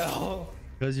still?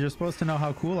 Because you're supposed to know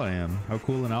how cool I am, how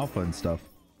cool and alpha and stuff.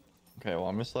 Okay, well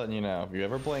I'm just letting you know. If you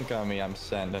ever blink on me, I'm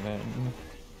sending it.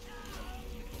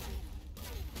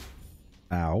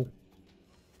 Ow.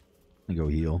 Let me go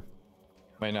heal.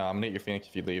 Wait, no, I'm gonna eat your Phoenix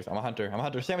if you leave. I'm a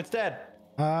hunter. Sam, it's dead.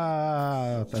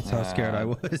 Ah, that's how scared I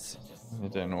was.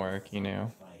 It didn't work, you knew.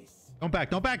 Don't back,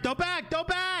 don't back, don't back, don't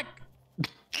back!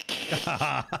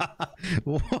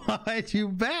 Why'd you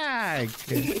back?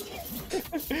 I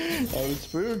was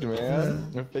spooked,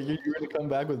 man. I figured you were gonna come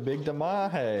back with big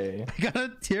damage. I got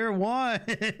a tier 1.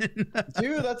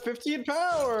 Dude, that's 15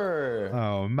 power.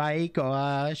 Oh my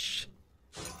gosh.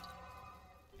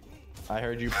 I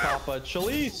heard you pop a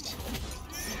Chalice.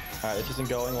 All right, this isn't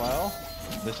going well.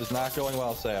 This is not going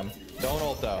well, Sam. Don't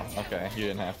ult though. Okay, you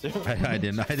didn't have to. I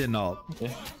didn't ult.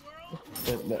 Yeah.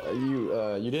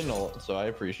 You didn't ult, so I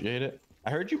appreciate it. I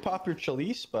heard you pop your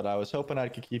Chalice, but I was hoping I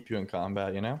could keep you in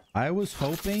combat, you know? I was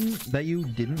hoping that you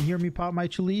didn't hear me pop my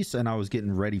Chalice, and I was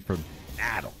getting ready for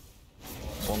battle.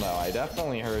 Well, no, I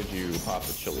definitely heard you pop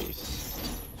a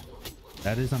Chalice.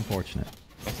 That is unfortunate.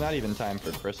 It's not even time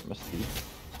for Christmas, dude.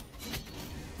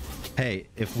 Hey,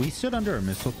 if we stood under a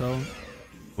mistletoe,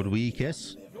 would we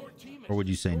kiss? Or would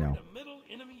you say no?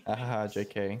 Haha,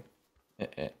 JK.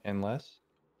 Unless?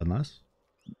 Unless?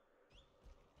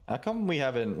 How come we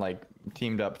haven't, like,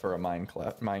 teamed up for a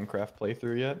Minecraft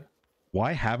playthrough yet?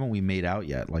 Why haven't we made out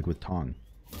yet, like with Tong?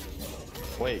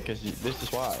 Wait, because this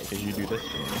is why. Because you do this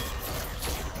to me.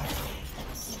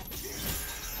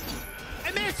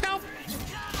 I missed! Help!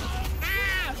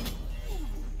 Ah!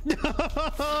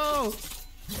 No!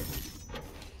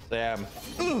 Sam.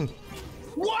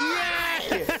 Why?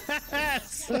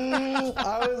 Yes!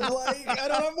 I was like, I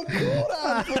don't have a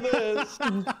cooldown for this.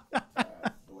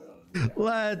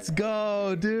 Let's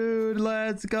go, dude.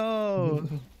 Let's go.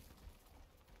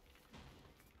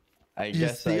 I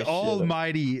Just guess I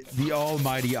the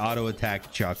almighty auto attack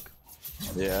Chuck.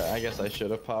 Yeah, I guess I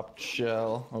should have popped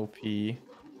shell. OP.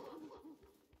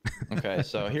 Okay,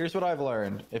 so here's what I've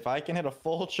learned. If I can hit a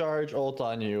full charge ult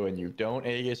on you and you don't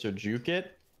Aegis or juke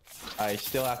it, I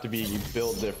still have to be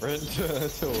built different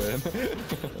to win.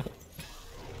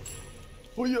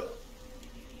 Oh yeah.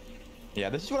 Yeah,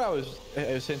 this is what I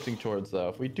was hinting towards, though.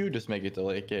 If we do just make it to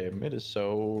late game, it is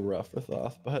so rough with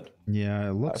off. But Yeah, it I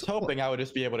looks. was hoping I would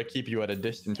just be able to keep you at a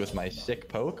distance with my sick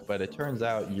poke, but it turns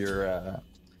out you're,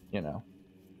 you know,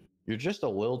 you're just a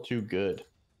little too good.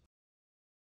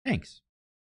 Thanks.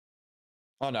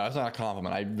 Oh no, it's not a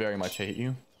compliment. I very much hate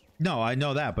you. No, I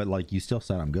know that, but like you still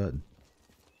said I'm good.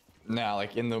 Nah,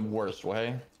 like in the worst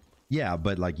way. Yeah,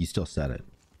 but like you still said it.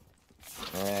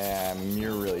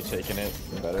 You're really taking it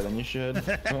better than you should.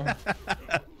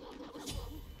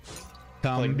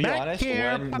 Come Like, be back honest,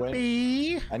 here,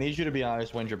 puppy. I need you to be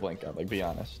honest. When's your blink up? Like, be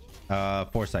honest.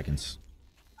 4 seconds.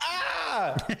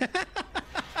 Ah!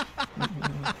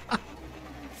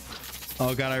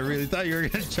 Oh god, I really thought you were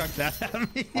gonna chuck that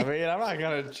at me. I mean, I'm not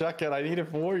gonna chuck it. I need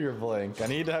it for your blink. I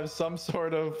need to have some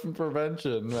sort of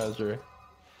prevention measure.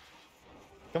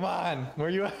 Come on, where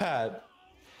you at?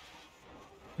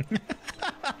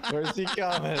 Where's he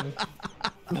coming?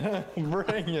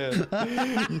 Bring it.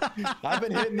 I've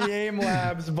been hitting the aim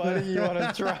labs, buddy. You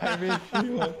wanna try me?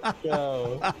 Let's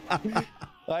go.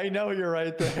 I know you're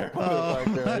right there. Oh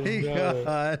my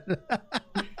god.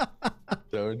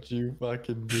 Don't you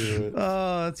fucking do it.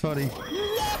 Oh, that's funny.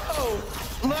 No!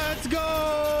 Let's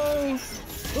go!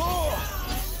 Oh!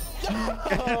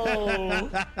 No!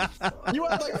 You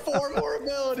had like 4 more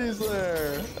abilities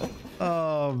there.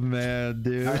 Oh man,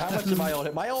 dude. Right, how much did my ult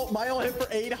hit? My ult hit for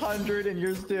 800 and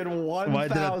yours did Mine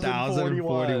did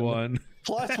 1,041.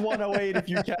 Plus 108 if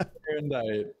you count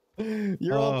Erendite.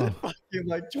 Your ult did fucking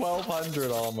like 1,200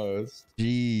 almost.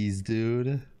 Jeez,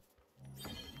 dude.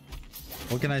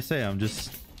 What can I say?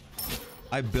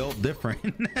 I built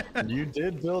different. You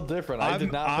did build different. I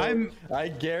did not. I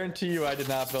guarantee you, I did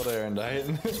not build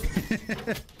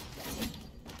Erendite.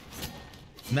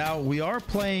 Now we are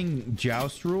playing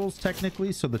joust rules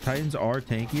technically, so the Titans are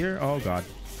tankier. Oh god.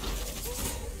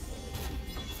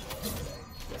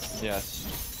 Yes.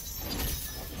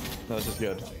 No, this is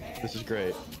good. This is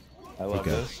great. I love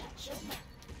this.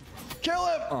 Kill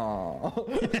him!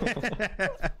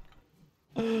 Aww.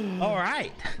 All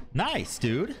right, nice,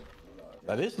 dude.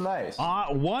 That is nice.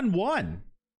 1-1.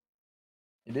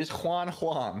 It is Juan.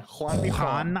 Juan.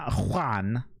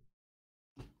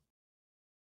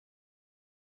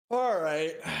 All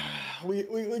right,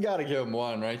 we gotta give him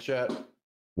 1, right, chat?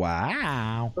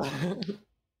 Wow.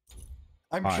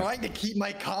 I'm trying to keep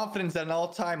my confidence at an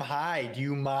all-time high. Do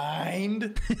you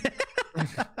mind?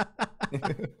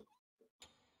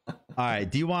 All right.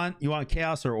 Do you want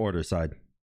chaos or order side?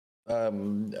 I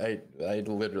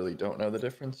literally don't know the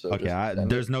difference. So okay,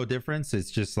 there's no difference.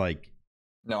 It's just like.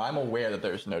 No, I'm aware that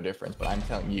there's no difference, but I'm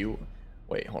telling you.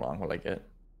 Wait, hold on. What did I get?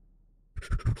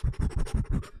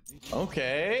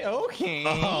 Okay.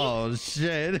 Oh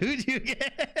shit! Who'd you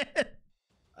get?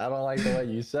 I don't like the way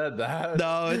you said that.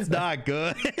 No, it's not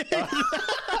good.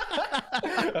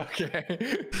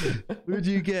 Okay. Who'd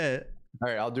you get? All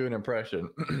right, I'll do an impression.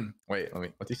 Wait,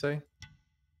 what's he say?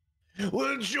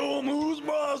 Let's show him who's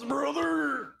boss,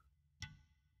 brother.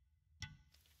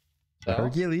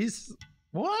 Hercules?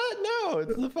 What? No,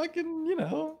 it's the fucking, you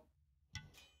know.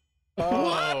 Oh,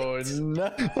 what? No.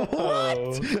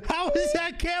 What? How is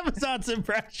that Camazon's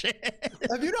impression?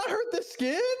 Have you not heard the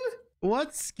skin?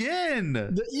 What skin?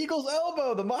 The Eagle's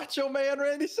elbow, the Macho Man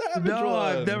Randy Savage No,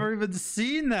 one. I've never even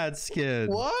seen that skin.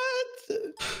 What?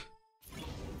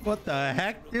 What the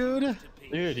heck, dude?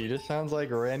 Dude, he just sounds like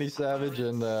Randy Savage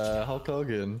and Hulk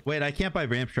Hogan. Wait, I can't buy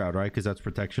Ramp Shroud, right? Because that's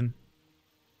protection.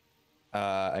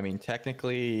 I mean,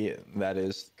 technically that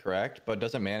is correct, but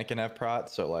doesn't Mannequin have prot?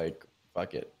 So like,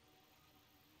 fuck it.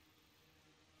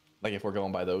 Like if we're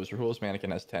going by those rules,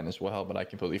 Mannequin has 10 as well, but I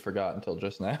completely forgot until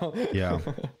just now. Yeah,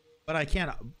 but I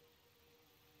can't.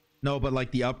 No, but like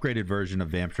the upgraded version of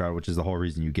Vamp Shroud, which is the whole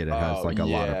reason you get it, has like a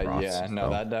lot of props. Yeah, no, so.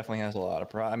 that definitely has a lot of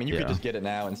prop. I mean, you could just get it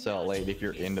now and sell it late if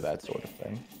you're into that sort of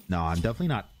thing. No, I'm definitely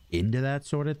not into that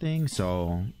sort of thing.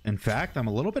 So, in fact, I'm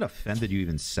a little bit offended you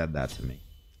even said that to me.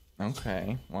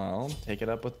 Okay, well, take it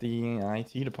up with the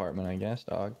IT department, I guess,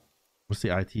 dog. What's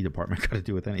the IT department got to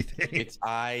do with anything? It's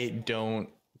I don't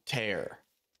tear.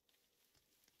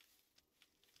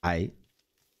 Why'd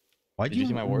Did you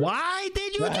see my word? Why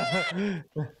did you do that?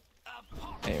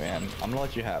 Hey man, I'm gonna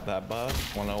let you have that, bud.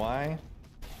 Wanna know why?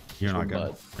 You're not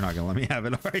gonna let me have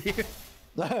it, are you?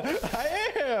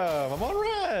 I am. I'm on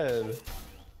red.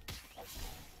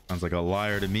 Sounds like a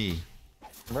liar to me.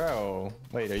 Bro,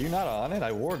 wait, are you not on it?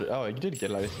 I warded. Oh, you did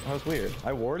get it. That was weird.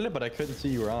 I warded it, but I couldn't see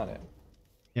you were on it.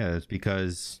 Yeah, it's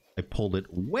because I pulled it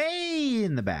way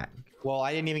in the back. Well,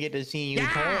 I didn't even get to see you.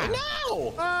 Yeah!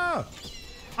 No! Oh,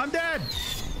 I'm dead.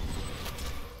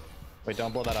 Wait,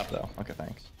 don't blow that up though. Okay,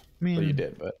 thanks. I mean, Well, you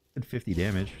did, but did 50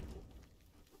 damage.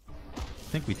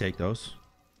 think we take those.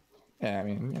 Yeah, I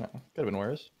mean, you know, could have been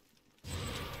worse.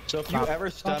 So if you ever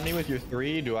stun me with your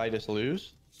 3, do I just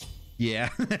lose? Yeah.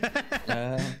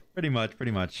 Pretty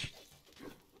much.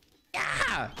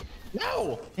 Yeah.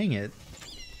 No. Dang it.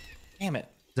 Damn it.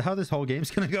 Is that how this whole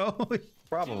game's gonna go?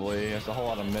 Probably. There's a whole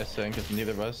lot of missing because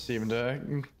neither of us seem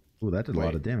to. Ooh, that did a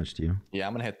lot of damage to you. Yeah,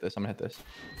 I'm gonna hit this.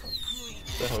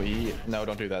 So no,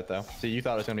 don't do that though. See, you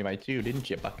thought it was gonna be my 2, didn't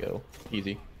you, bucko?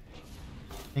 Easy.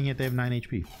 Dang it, they have 9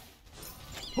 HP.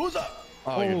 Who's up?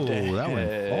 Oh, you're dead. That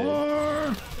went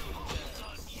far.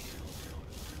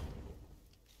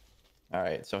 All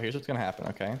right, so here's what's gonna happen.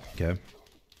 Okay. Okay.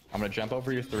 I'm gonna jump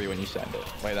over your 3 when you send it.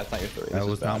 Wait, that's not your 3. That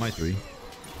was not my 3.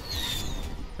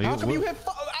 How come you hit?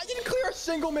 I didn't clear a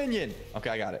single minion. Okay,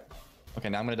 I got it. Okay,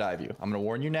 now I'm gonna dive you. I'm gonna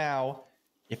warn you now.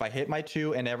 If I hit my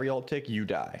 2 and every ult tick, you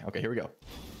die. Okay, here we go.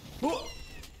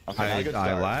 Okay,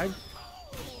 I lagged.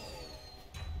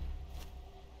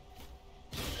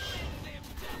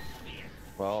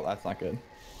 Well, that's not good.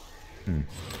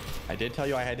 I did tell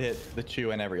you I had to hit the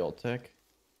 2 and every ult tick.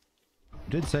 You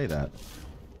did say that.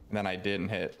 And then I didn't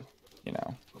hit, you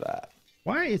know, that.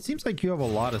 Why? It seems like you have a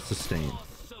lot of sustain.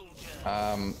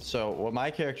 So what my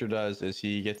character does is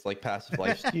he gets like passive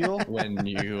lifesteal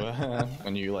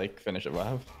when you like finish a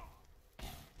buff.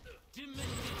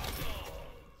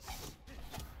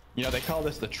 You know, they call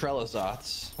this the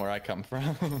Trellizzots where I come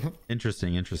from.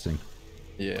 Interesting.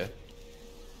 Yeah.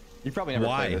 You probably never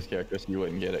played this character, so you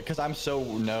wouldn't get it. Because I'm so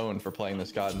known for playing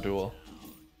this god in Duel.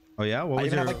 Oh yeah? What was I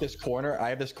even have like this corner. I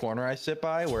have this corner I sit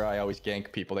by where I always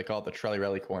gank people. They call it the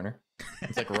Trellirelli corner.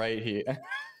 It's like right here.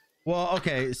 Well,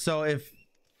 okay. So if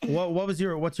what's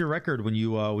your record when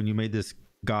you made this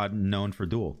god known for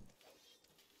Duel?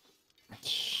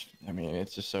 I mean,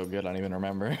 it's just so good. I don't even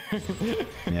remember.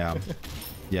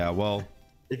 Yeah. Well,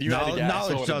 if you had to guess,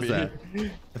 knowledge does that.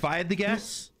 If I had to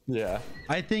guess, yeah,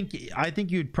 I think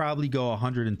you'd probably go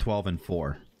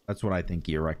 112-4. That's what I think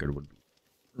your record would be.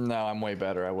 No, I'm way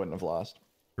better. I wouldn't have lost.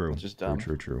 True. It's just dumb.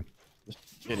 True.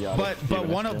 Just idiotic. But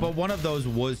one of those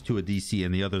was to a DC,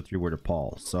 and the other 3 were to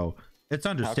Paul. So it's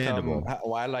understandable.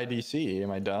 Why did I DC?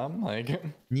 Am I dumb? Like,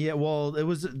 yeah. Well, it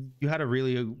was you had a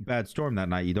really bad storm that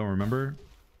night. You don't remember?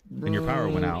 And your power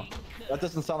went out. That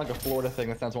doesn't sound like a Florida thing.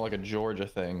 That sounds more like a Georgia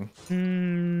thing.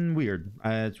 Weird.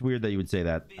 It's weird that you would say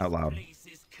that out loud.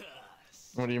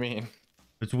 What do you mean?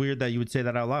 It's weird that you would say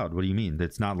that out loud. What do you mean?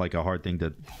 It's not like a hard thing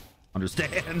to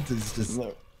understand. It's just.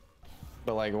 No.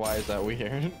 But like, why is that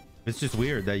weird? It's just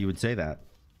weird that you would say that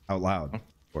out loud. Of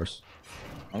course.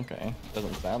 Okay.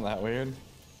 Doesn't sound that weird.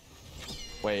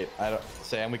 Wait,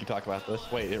 Sam, we can talk about this.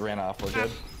 Wait, it ran off. We're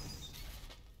good.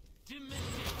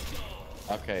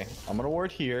 Okay, I'm gonna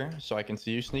ward here so I can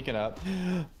see you sneaking up.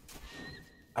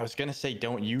 I was gonna say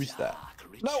don't use that.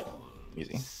 No!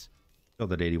 Easy. Still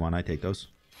that 81. I take those.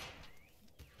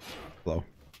 Hello.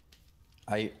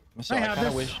 I kind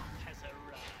of wish.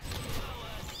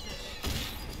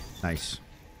 Nice.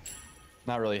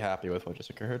 Not really happy with what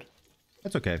just occurred.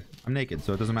 That's okay. I'm naked,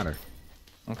 so it doesn't matter.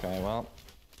 Okay, well.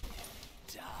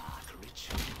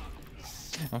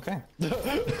 Okay.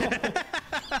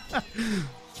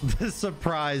 The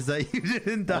surprise that you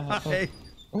didn't die.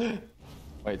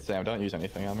 Wait, Sam, don't use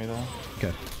anything on me though.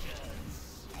 Okay.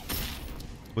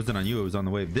 Wasn't on you, it was on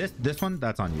the wave. This one,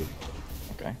 that's on you.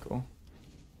 Okay, cool.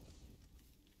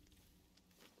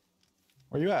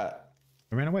 Where you at?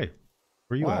 I ran away.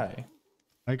 Where you at? Why?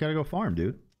 I gotta go farm,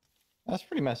 dude. That's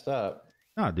pretty messed up.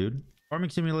 Nah, dude. Farming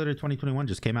Simulator 2021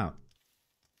 just came out.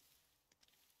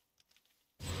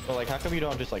 But like, how come you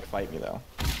don't just like fight me though?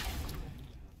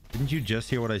 Didn't you just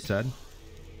hear what I said?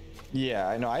 Yeah,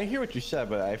 I know. I hear what you said,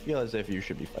 but I feel as if you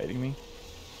should be fighting me.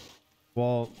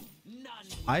 Well,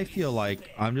 I feel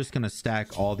like I'm just gonna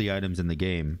stack all the items in the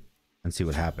game and see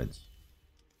what happens.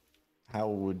 How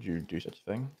would you do such a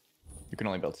thing? You can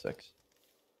only build 6.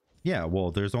 Yeah,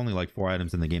 well, there's only like 4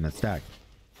 items in the game that stack.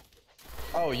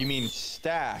 Oh, you mean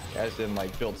stack, as in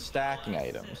like build stacking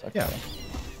items? Okay. Yeah.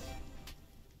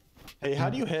 Hey, how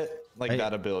do you hit like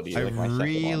that ability? I Like my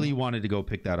really wanted to go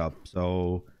pick that up,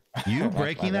 so you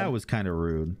breaking that was kind of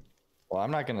rude. Well, I'm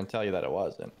not gonna tell you that it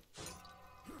wasn't.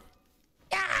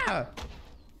 Yeah.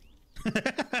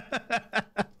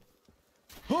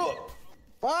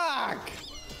 Fuck!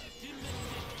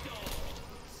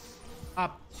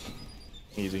 Up.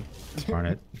 Easy. Darn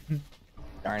it.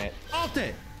 Darn it. Alt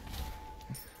it.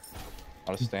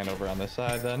 I'll just stand over on this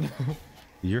side then.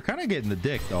 You're kind of getting the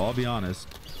dick, though. I'll be honest.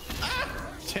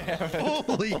 Damn it.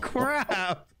 Holy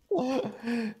crap!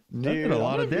 Dude, a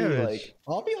lot of damage. Like,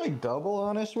 I'll be like double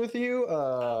honest with you.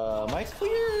 My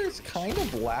clear is kind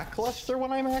of lackluster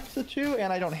when I max the 2,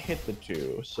 and I don't hit the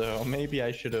 2. So maybe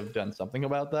I should have done something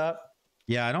about that.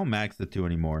 Yeah, I don't max the 2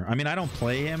 anymore. I mean, I don't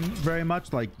play him very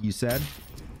much, like you said.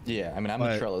 Yeah, I mean, I'm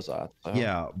a Trellirelli. So.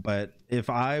 Yeah, but if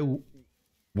I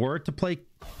were to play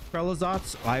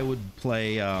Trellirelli, I would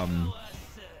play.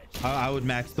 I would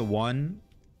max the 1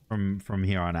 from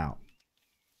here on out.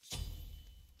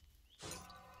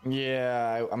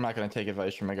 Yeah, I'm not gonna take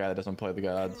advice from a guy that doesn't play the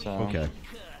god. So Okay.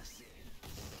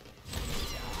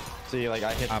 See, like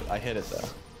I hit it though.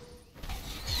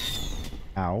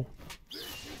 Ow.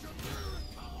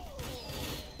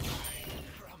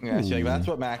 Yeah, see, like that's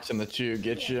what maxing the 2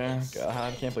 gets you. God,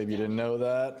 I can't believe you didn't know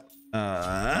that.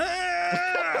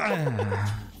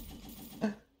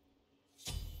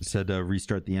 Said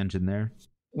restart the engine there.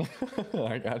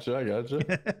 I gotcha. I gotcha.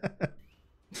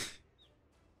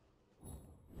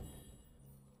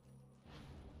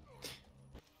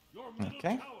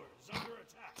 Okay.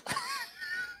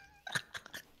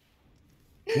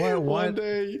 What?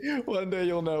 One day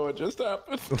you'll know what just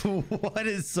happened. What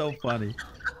is so funny?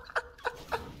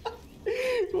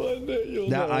 One day you'll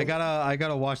Now know. I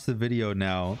gotta watch the video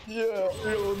now. Yeah,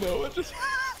 you'll know what just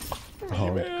happened.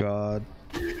 Oh Man. God.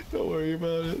 Don't worry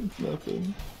about it. It's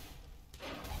nothing.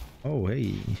 Oh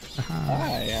hey.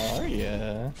 Hi, how are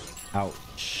ya?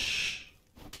 Ouch.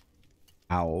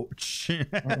 Ouch.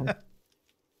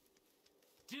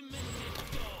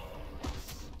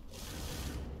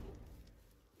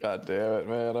 God damn it,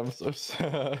 man! I'm so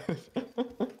sad.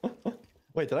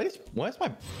 Wait, why's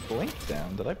my blink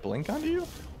down? Did I blink onto you?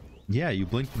 Yeah, you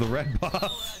blinked the red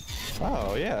buff.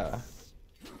 Oh yeah.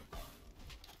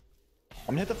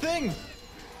 I'm gonna hit the thing.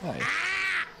 Nice.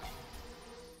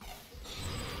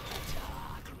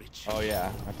 Oh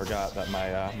yeah, I forgot that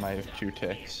my 2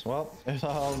 ticks. Well,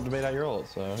 I'll debate out your ult,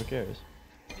 so who cares?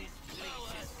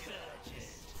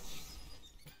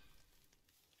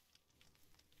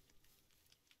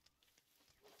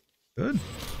 Good.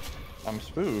 I'm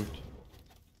spooked.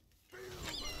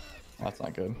 That's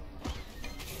not good.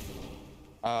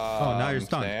 Oh, now you're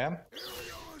stunned. Sam?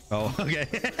 Oh, okay.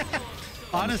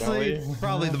 Honestly,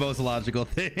 probably the most logical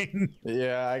thing.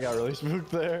 Yeah, I got really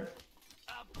spooked there.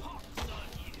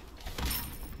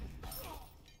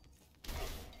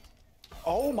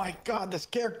 Oh my god, this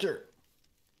character!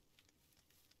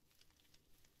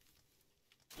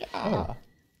 Yeah. Oh.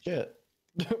 Shit.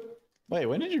 Wait,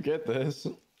 when did you get this?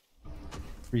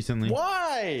 Recently.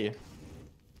 Why?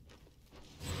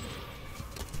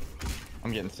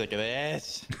 I'm getting sick of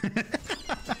this.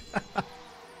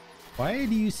 Why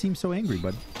do you seem so angry,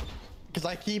 bud? Because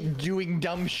I keep doing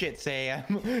dumb shit,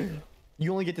 Sam.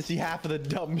 You only get to see half of the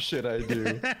dumb shit I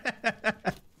do.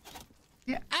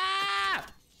 Yeah. Ah!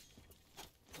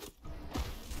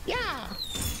 Yeah!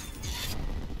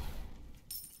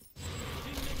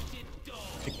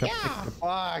 Yeah!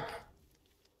 Fuck!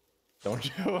 Don't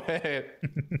do it.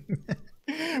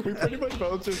 We pretty much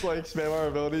both just like spam our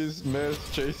abilities, miss,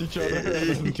 chase each other.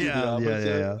 And do the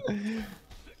opposite.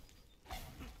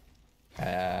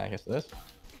 I guess this.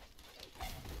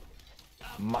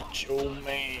 Macho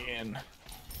man.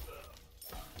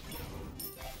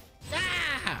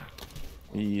 Ah!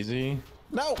 Easy.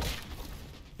 No!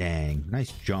 Dang,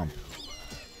 nice jump.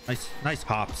 Nice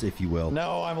hops, if you will.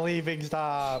 No, I'm leaving.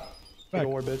 Stop. Back.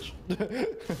 Door, bitch.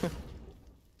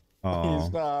 Oh.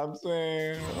 Stop,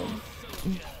 Sam.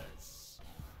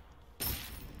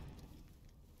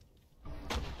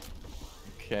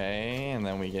 Okay, and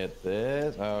then we get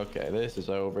this. Okay, this is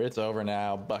over. It's over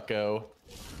now, bucko.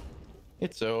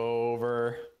 It's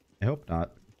over. I hope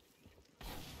not.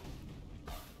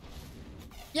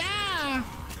 Yeah!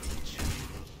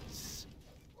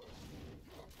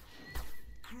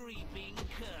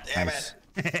 Damn Nice.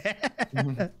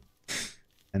 it.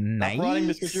 Nice. Stop running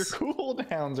just because your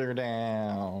cooldowns are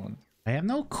down. I have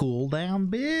no cooldown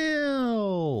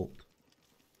build.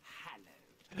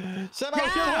 Set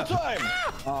out kill one time.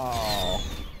 Oh.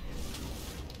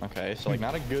 Okay, so like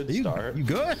not a good start. You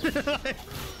good?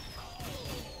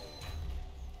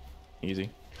 Easy.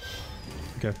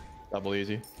 Okay. Double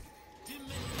easy.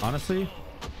 Honestly,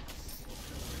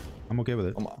 I'm okay with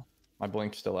it. Oh, my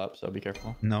blink's still up, so be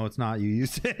careful. No, it's not. You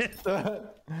used it.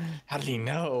 How did he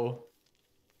know?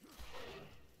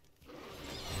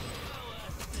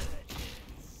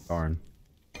 Darn.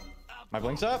 My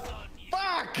blink's up.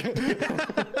 Fuck!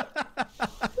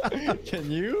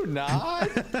 Can you not?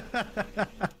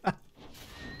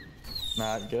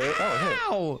 Not good. Oh, hit.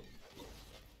 Ow!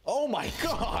 Oh my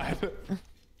god!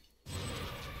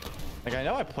 I Like, I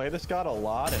know I play this god a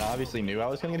lot and obviously knew I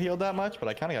was gonna get healed that much, but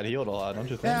I kind of got healed a lot, don't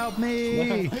you think? Help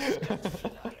me!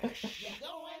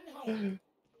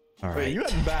 All Wait, right. you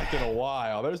hadn't backed in a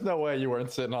while. There's no way you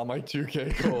weren't sitting on like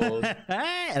 2k gold.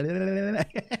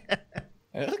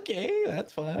 Okay,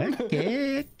 that's fine.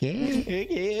 Okay.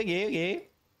 Okay.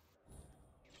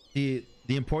 The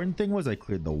important thing was I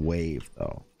cleared the wave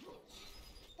though.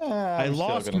 I I'm still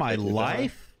lost gonna my take you down.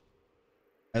 life.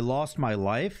 I lost my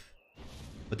life,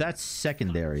 but that's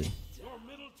secondary.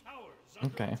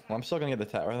 Okay, well, I'm still gonna get the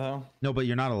tower though. No, but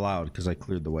you're not allowed because I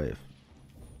cleared the wave.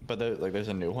 But there's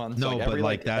a new one. No, but,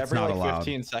 like, that's every, not like, allowed.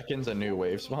 15 seconds a new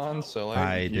wave spawns. So like,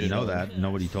 I you didn't know that.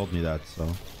 Nobody told me that. So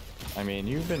I mean,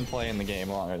 you've been playing the game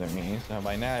longer than me, so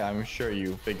by now I'm sure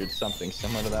you figured something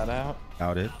similar to that out.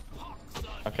 doubt it.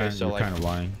 Okay, so You're like, kind of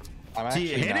lying. I'm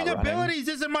See, actually hitting not running. abilities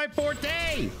isn't my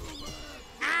forte.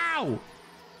 Ow!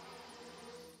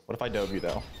 What if I dove you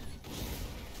though?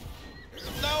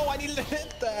 No, I needed to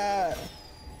hit that.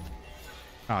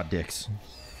 Ah, dicks.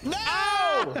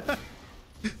 No!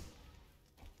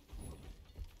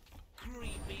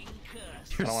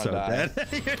 You're I don't so wanna dead.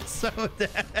 You're so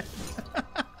dead.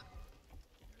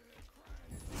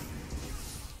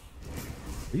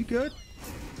 Are you good?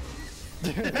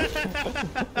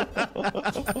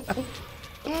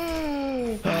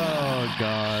 Oh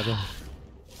god.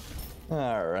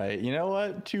 All right, you know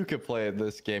what? Two could play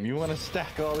this game. You want to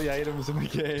stack all the items in the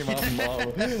game?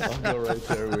 I'll go right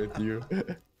there with you.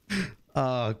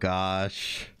 Oh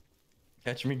gosh.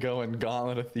 Catch me going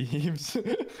Gauntlet of Thieves.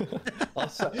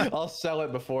 I'll sell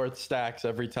it before it stacks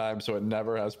every time, so it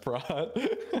never has prot.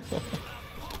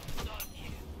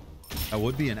 That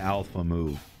would be an alpha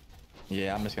move.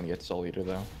 Yeah, I'm just gonna get Soul Eater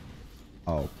though.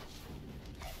 Oh.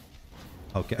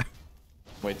 Okay.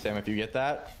 Wait, Sam, if you get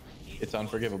that, it's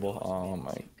unforgivable. Oh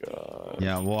my god.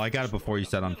 Yeah, well, I got it before you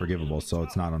said unforgivable, so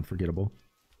it's not unforgettable.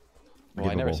 Well,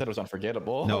 I never said it was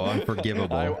unforgettable. No,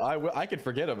 unforgivable. I could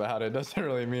forget about it. Doesn't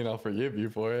really mean I'll forgive you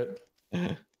for it.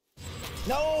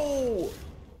 No!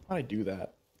 How'd I do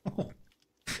that?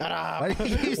 Shut up! Why do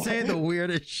you say the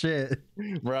weirdest shit?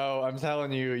 Bro, I'm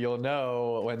telling you, you'll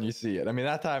know when you see it. I mean,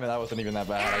 that time that wasn't even that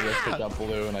bad. I just picked up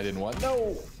blue and I didn't want.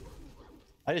 No!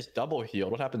 I just double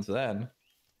healed. What happens then?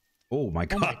 Oh my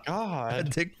god. Oh my god.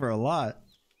 That took for a lot.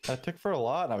 That took for a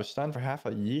lot and I was stunned for half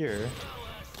a year.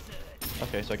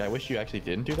 Okay, so like, I wish you actually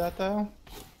didn't do that though.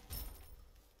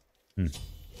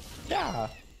 Yeah.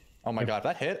 Oh my god, if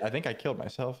that hit, I think I killed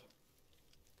myself.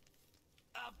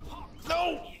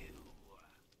 No!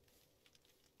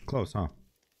 Close, huh?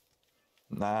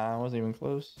 Nah, I wasn't even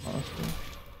close, honestly.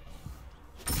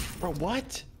 Bro,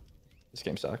 what? This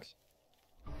game sucks.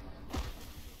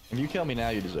 If you kill me now,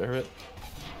 you deserve it.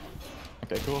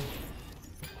 Okay, cool.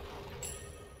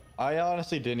 I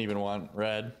honestly didn't even want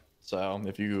red, so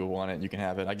if you want it, you can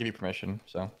have it. I give you permission,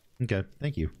 so. Okay,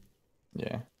 thank you.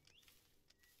 Yeah.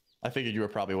 I figured you were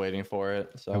probably waiting for it,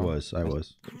 so. I was.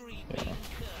 Yeah.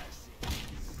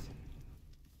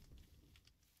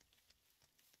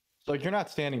 So you're not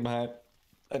standing behind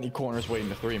any corners waiting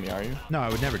to 3 me, are you? No, I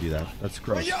would never do that. That's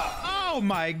gross. Oh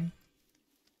my.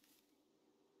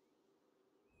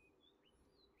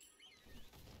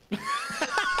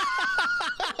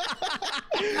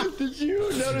 Did you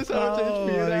notice how much HP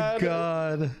it had? Oh my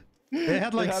god. It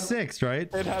had like had- 6, right?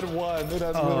 It had 1. It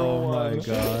had Oh literal 1. my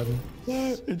god.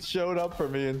 It showed up for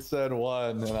me and said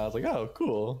 1, and I was like, oh,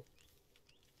 cool.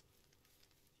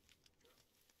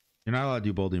 You're not allowed to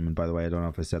do Bull Demon, by the way. I don't know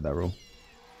if I said that rule.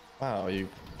 Wow, you...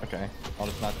 Okay, I'll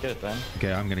just not get it then.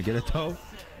 Okay, I'm gonna get it though.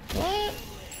 What?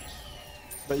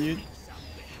 But you...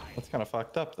 That's kind of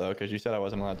fucked up, though, because you said I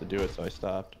wasn't allowed to do it, so I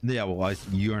stopped. Yeah, well,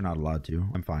 you are not allowed to.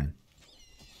 I'm fine.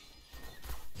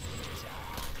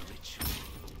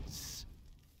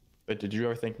 But did you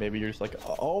ever think maybe you're just like,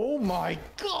 oh my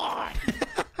god!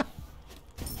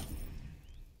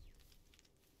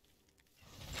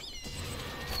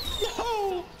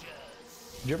 No!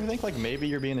 Did you ever think like maybe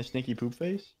you're being a sneaky poop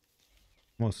face?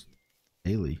 Almost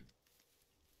daily.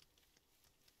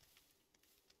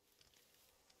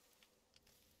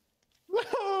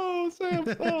 No, Sam,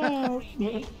 stop!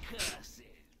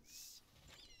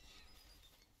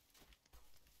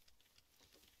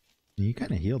 You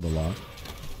kind of healed a lot.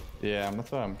 Yeah,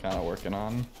 that's what I'm kind of working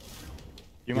on. Do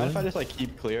you mind if I just like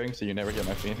keep clearing so you never get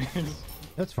my Phoenix?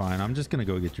 That's fine. I'm just gonna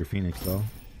go get your Phoenix though.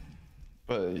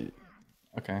 But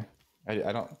okay,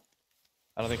 I don't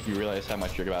think you realize how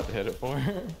much you're about to hit it for.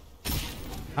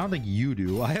 I don't think you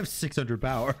do. I have 600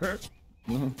 power.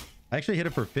 I actually hit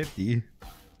it for 50.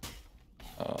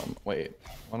 Wait,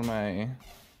 what am I?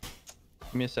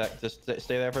 Give me a sec. Just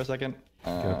stay there for a second.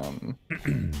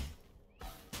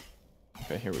 Okay,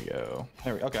 Okay, here we go.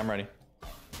 Okay, I'm ready.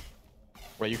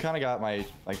 Wait, you kind of got my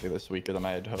like this weaker than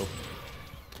I had hoped.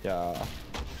 Yeah.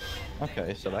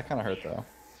 Okay, so that kind of hurt though.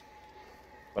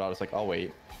 But I was like, I'll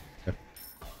wait. Yep.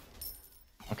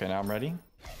 Okay, now I'm ready.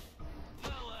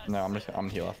 No, I'm gonna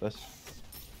heal off this.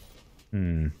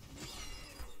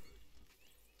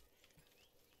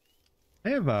 I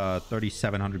have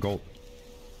 3,700 gold.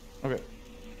 Okay.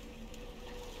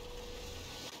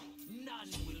 None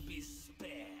will be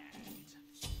spared.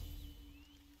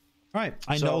 All right,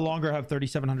 I no longer have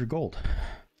 3,700 gold.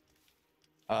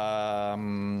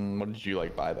 What did you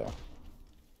like buy though?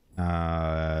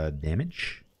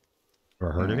 Damage?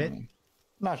 Or heard of it?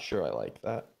 Not sure I like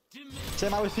that.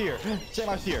 Sam, I was here. Sam,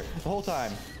 I was here the whole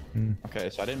time. Okay,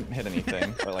 so I didn't hit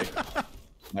anything, but like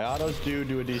my autos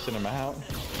do a decent amount.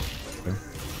 Okay.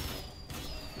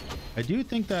 I do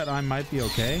think that I might be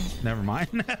okay. Never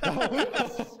mind.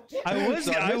 I was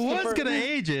gonna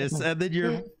Aegis, and then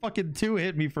your fucking 2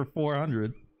 hit me for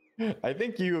 400. I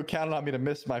think you counted on me to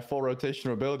miss my full rotation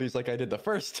abilities like I did the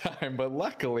first time, but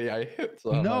luckily I hit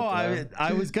some. No,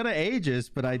 I was gonna Aegis,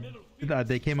 but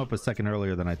they came up a second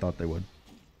earlier than I thought they would.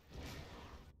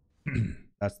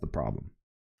 That's the problem.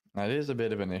 That is a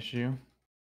bit of an issue.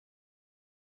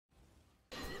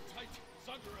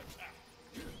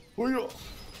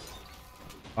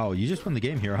 Oh, you just won the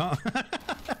game here, huh?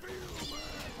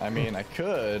 I mean, I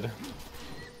could.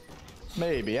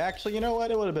 Maybe. Actually, you know what?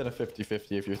 It would have been a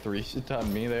 50-50 if your 3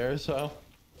 stunned me there, so...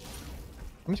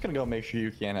 I'm just gonna go make sure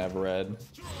you can't have red.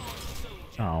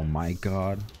 Oh my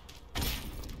god.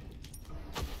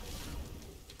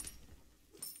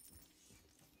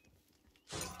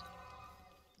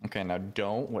 Okay, now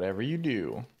don't, whatever you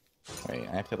do. Wait,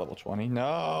 I have to hit level 20?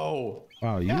 No!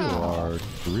 Wow, you are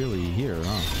really here,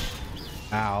 huh?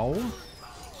 Ow.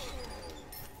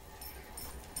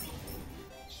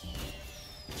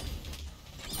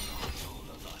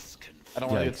 I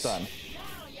don't want to get stunned.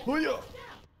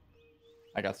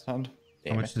 I got stunned.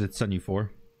 How much did it stun you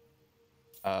for?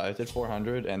 I did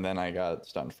 400, and then I got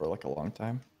stunned for like a long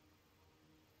time.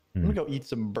 I'm gonna go eat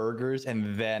some burgers,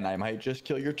 and then I might just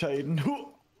kill your Titan.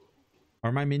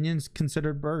 Are my minions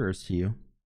considered burgers to you?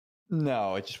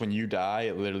 No, it's just when you die,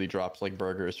 it literally drops like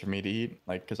burgers for me to eat.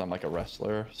 Like, because I'm like a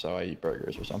wrestler, so I eat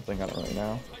burgers or something. I don't really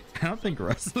know. I don't think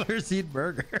wrestlers eat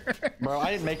burger. Bro,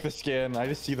 I didn't make the skin. I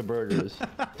just see the burgers.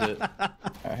 That's it. All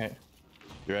right.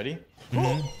 You ready?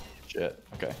 Shit.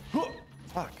 Okay.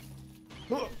 Fuck.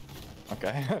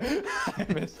 Okay. I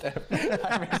missed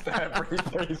every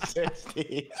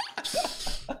 360.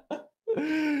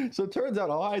 So it turns out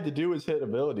all I had to do was hit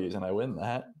abilities, and I win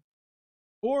that.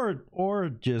 Or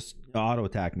just auto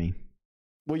attack me.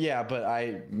 Well, yeah, but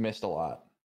I missed a lot.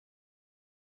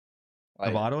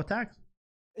 Of auto attacks?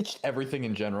 It's everything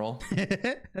in general.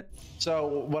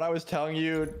 So what I was telling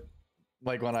you,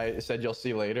 like when I said you'll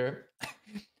see later,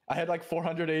 I had like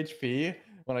 400 HP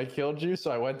when I killed you,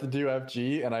 so I went to do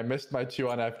FG and I missed my 2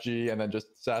 on FG and then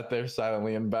just sat there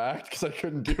silently and backed because I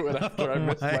couldn't do it after I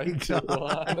missed my 2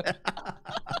 on.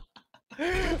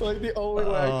 Like the only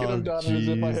way I could have done it is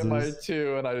if I hit my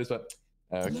 2 and I just went,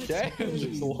 okay.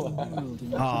 Just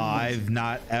I've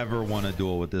not ever won a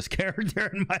duel with this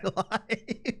character in my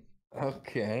life.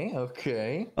 Okay.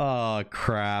 Oh,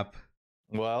 crap.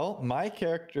 Well, my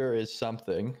character is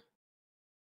something.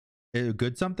 A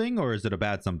good something, or is it a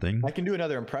bad something? I can do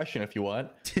another impression if you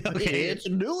want. Okay. It's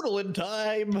noodling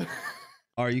time.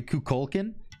 Are you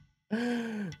Kukulkan?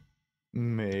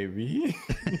 Maybe.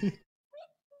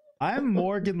 I'm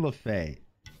Morgan Le Fay.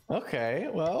 Okay,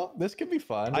 well, this could be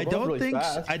fun. I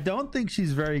don't think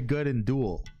she's very good in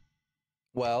Duel.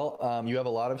 Well, you have a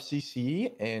lot of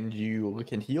CC and you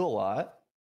can heal a lot.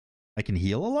 I can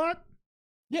heal a lot?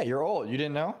 Yeah, you're old. You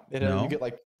didn't know? No. You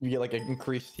get like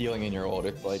increased healing in your ult.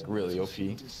 It's like really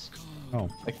OP. Oh.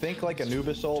 Like think like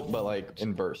Anubis ult, but like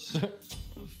in bursts.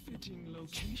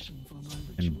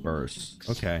 In bursts.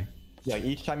 Okay. Yeah,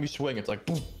 each time you swing, it's like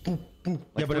boom, boom, boom.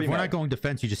 Like yeah, but if we're not going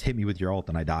defense, you just hit me with your ult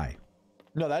and I die.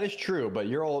 No, that is true, but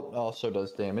your ult also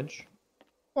does damage.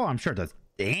 Well, I'm sure it does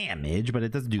damage, but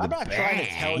it doesn't do the I'm not trying to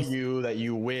tell best. you that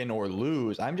you win or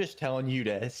lose. I'm just telling you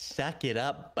to suck it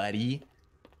up, buddy.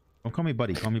 Don't call me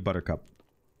buddy. Call me Buttercup.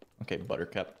 Okay,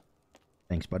 Buttercup.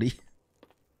 Thanks, buddy.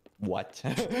 What?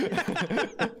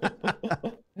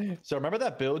 So remember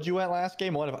that build you went last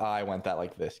game? What if I went that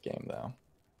like this game though?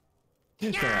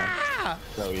 Yeah!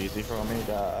 So easy for me,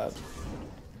 God.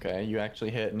 Okay, you actually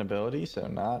hit an ability, so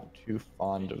not too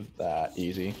fond of that.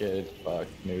 Easy. Get fucked,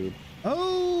 noob.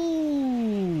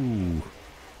 Oh!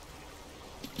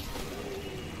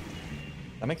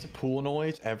 That makes a pool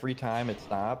noise every time it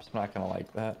stops. I'm not gonna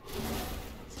like that.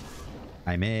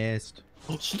 I missed.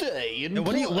 Stay and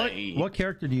What play. what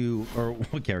character do you, or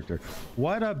what character?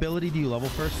 What ability do you level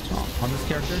first on this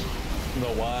character?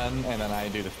 The 1, and then I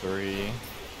do the 3.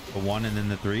 The 1 and then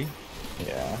the 3?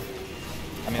 Yeah.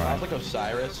 I mean, I was like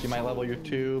Osiris, you might level your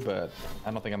 2, but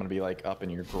I don't think I'm gonna be like up in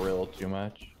your grill too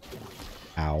much.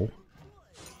 Ow.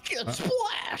 Get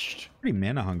splashed! Pretty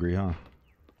mana hungry, huh?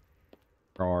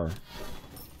 Or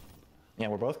Yeah,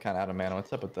 we're both kind of out of mana.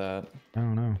 What's up with that? I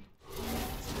don't know.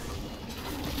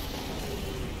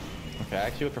 Okay, I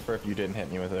actually would prefer if you didn't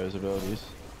hit me with those abilities.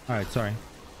 All right, sorry.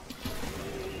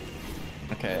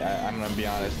 Okay, I'm gonna be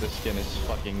honest, this skin is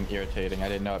fucking irritating. I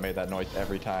didn't know it made that noise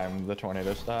every time the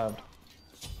tornado stopped.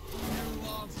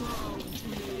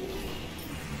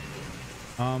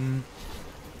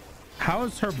 How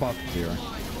is her buff here?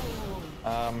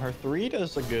 Her 3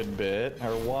 does a good bit.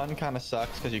 Her 1 kind of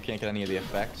sucks because you can't get any of the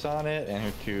effects on it, and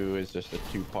her 2 is just a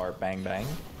 2-part bang bang,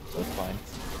 so it's fine.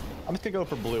 I'm just gonna go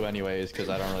for blue anyways because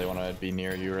I don't really want to be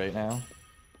near you right now.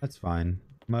 That's fine.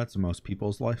 That's most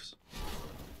people's lives.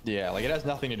 Yeah, like it has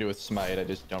nothing to do with Smite. I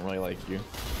just don't really like you.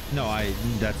 No,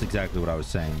 that's exactly what I was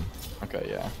saying. Okay,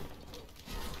 yeah.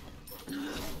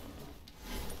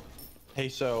 Hey,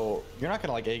 so you're not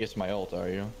gonna like Aegis my ult, are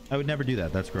you? I would never do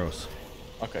that. That's gross.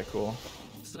 Okay, cool.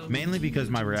 Mainly because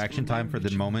my reaction time for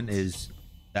the moment is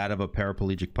that of a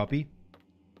paraplegic puppy.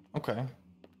 Okay.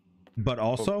 But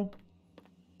also,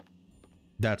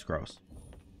 that's gross.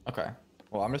 Okay.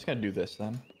 Well, I'm just gonna do this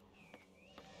then.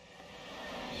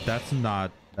 That's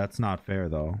not fair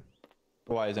though.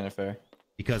 Why isn't it fair?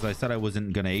 Because I said I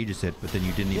wasn't gonna Aegis it, but then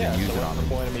you didn't Yeah, even use so it what's on the me.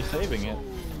 point of me saving it?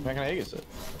 I'm not gonna Aegis it.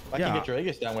 If I can get your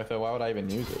Aegis down with it, why would I even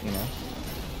use it, you know?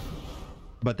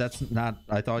 But that's not.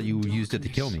 I thought you used it to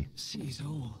kill me.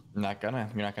 I'm not gonna.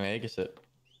 You're not gonna Aegis it.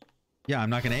 Yeah,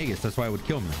 I'm not gonna Aegis. That's why it would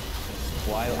kill me.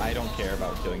 Well, I don't care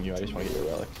about killing you. I just want to get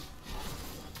your relics.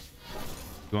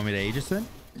 You want me to Aegis then?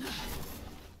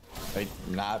 Like,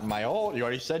 not my ult. You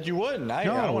already said you wouldn't. I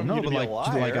don't No, want you to but be a like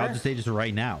I'll liar. just Aegis it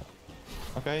right now.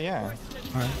 Okay, yeah.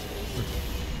 All right.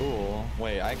 Cool.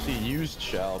 Wait, I actually used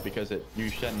Shell because you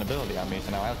shed an ability on me,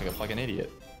 so now I look like a fucking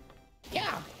idiot.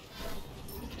 Yeah.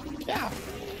 Yeah.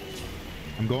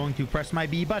 I'm going to press my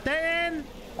B button.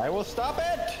 I will stop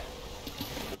it.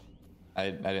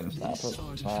 I didn't stop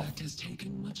it. Well, has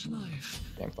taken much life.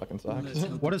 game fucking sucks.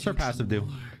 What does her passive do?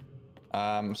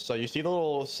 So you see the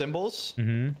little symbols?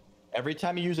 Mm-hmm. Every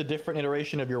time you use a different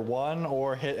iteration of your 1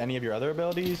 or hit any of your other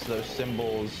abilities, those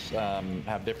symbols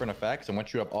have different effects, and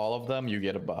once you have all of them, you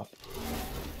get a buff.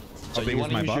 So you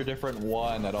want to use your different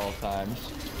 1 at all times.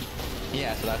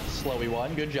 Yeah, so that's the slowy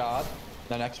 1. Good job.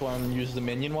 The next one uses the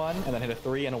minion 1, and then hit a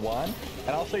 3 and a 1.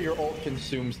 And also your ult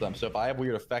consumes them. So if I have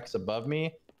weird effects above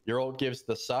me, your ult gives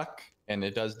the suck, and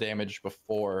it does damage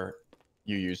before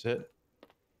you use it.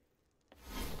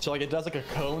 So like it does like a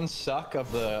cone suck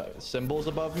of the symbols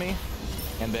above me,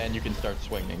 and then you can start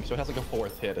swinging. So it has like a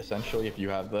 4th hit essentially if you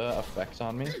have the effects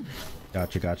on me.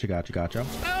 Gotcha, gotcha, gotcha, gotcha.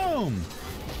 Boom!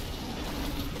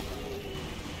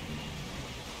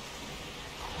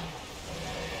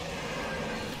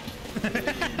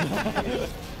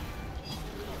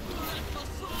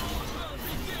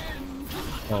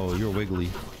 Oh, you're wiggly.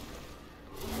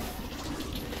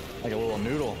 Like a little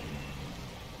noodle.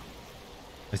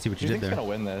 I see what you Who did think's there. gonna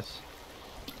win this?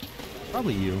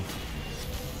 Probably you.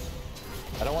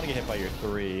 I don't want to get hit by your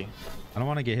 3. I don't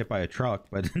want to get hit by a truck,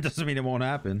 but it doesn't mean it won't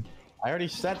happen. I already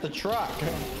sent the truck.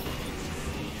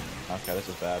 Okay, this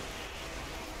is bad.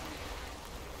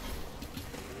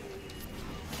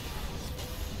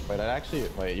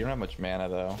 Wait, you don't have much mana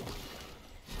though.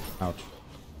 Ouch.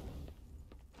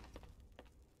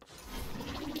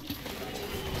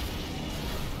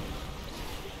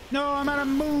 No, I'm out of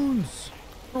moons.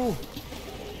 Oh.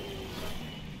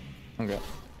 Okay.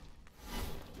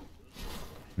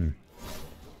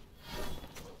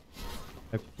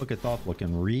 Look at Thoth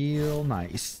looking real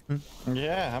nice.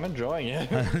 Yeah, I'm enjoying it.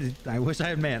 I wish I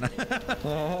had mana.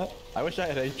 I wish I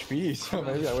had HP, so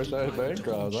maybe I wish I had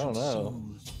Bancroft. I don't know.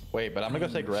 Wait, but I'm gonna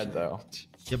go take red though.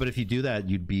 Yeah, but if you do that,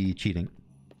 you'd be cheating.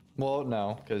 Well,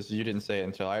 no, because you didn't say it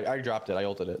until I dropped it. I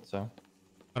ulted it, so.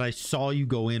 But I saw you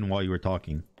go in while you were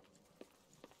talking.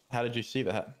 How did you see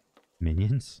that?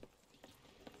 Minions?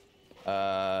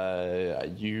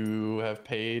 You have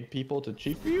paid people to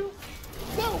cheat for you?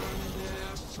 No!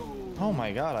 Oh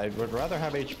my god, I would rather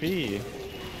have HP.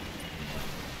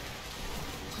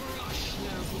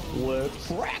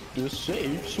 Let's practice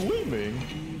safe swimming.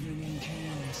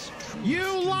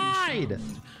 You lied!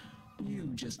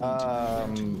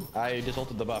 I just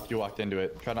ulted the buff. You walked into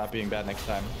it. Try not being bad next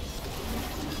time.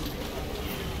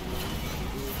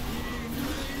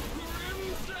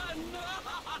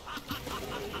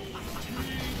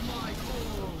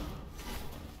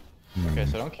 Okay,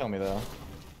 so don't kill me though.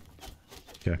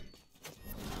 Okay.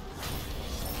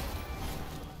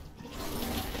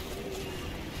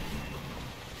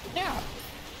 Yeah.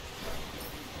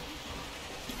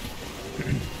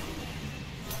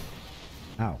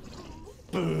 Ow.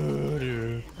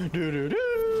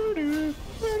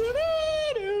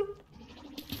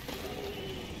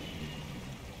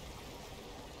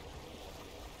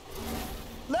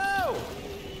 No!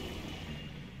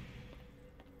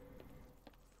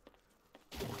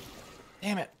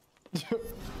 Damn it.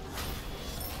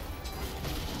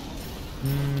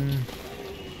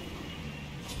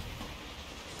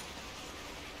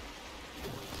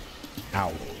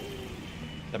 Ow.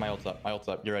 Sam, my ult's up. My ult's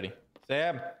up. You ready?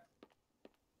 Sam!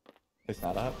 It's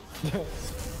not up.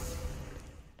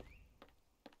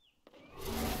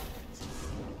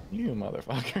 You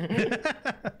motherfucker.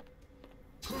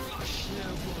 Crush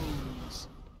their bones.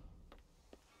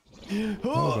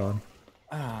 Hold on.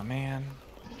 Oh, man.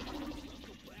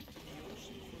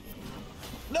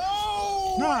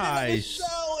 No! Nice.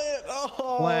 Sell it!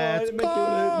 Oh, Let's I didn't make it hit me.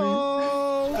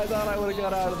 go. I thought I would have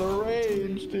got out of the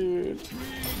range, dude.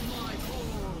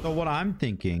 So what I'm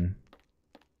thinking,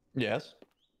 Yes.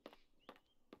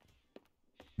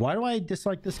 why do I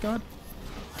dislike this god?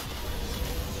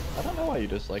 I don't know why you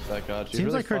dislike that god. She's Seems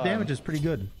really like her fun. damage is pretty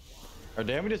good. Her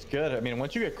damage is good. I mean,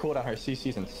 once you get cooldown, her CC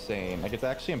is insane. Like, it's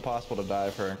actually impossible to die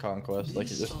for her in Conquest. Like,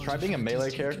 you just try being a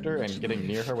melee character and getting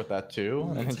near her with that too,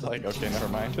 and it's like, okay, never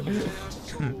mind.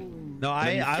 No,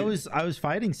 I was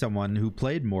fighting someone who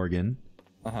played Morgan,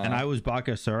 and I was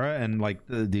Bakasura, and like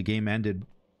the game ended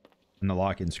in the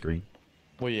lock-in screen.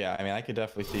 Well, yeah, I mean, I could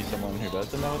definitely see someone who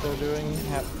doesn't know what they're doing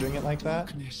doing it like that.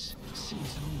 Darkness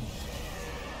sees only.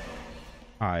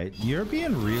 All right, you're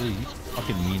being really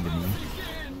fucking mean to me.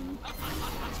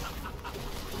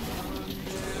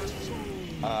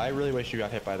 I really wish you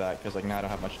got hit by that, because like now I don't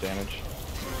have much damage.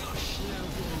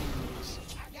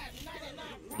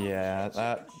 Yeah,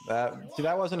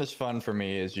 that wasn't as fun for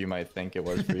me as you might think it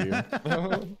was for you.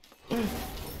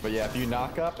 But yeah, if you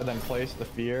knock up and then place the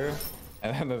fear,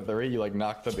 and then the 3, you like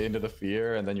knock them into the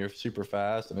fear, and then you're super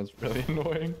fast, and it's really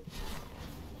annoying.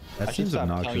 That I should seems stop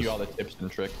obnoxious. telling you all the tips and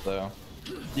tricks though.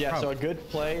 Yeah, so a good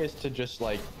play is to just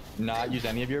like not use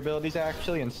any of your abilities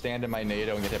actually, and stand in my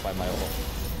NATO and get hit by my ult.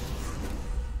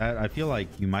 I feel like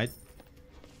you might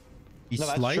be No,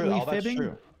 that's slightly true. All that's fibbing.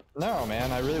 true. No,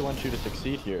 man, I really want you to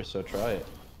succeed here, so try it.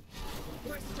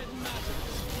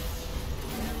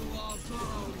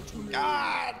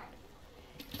 God!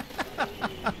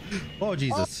 Oh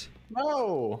Jesus!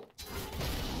 No!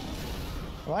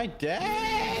 Am I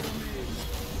dead?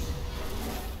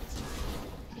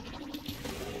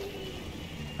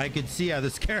 I could see how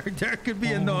this character could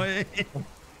be annoying.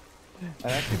 I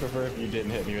actually prefer if you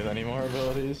didn't hit me with any more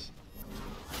abilities.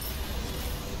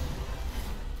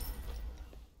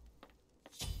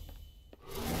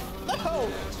 No!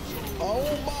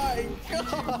 Oh my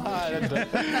god!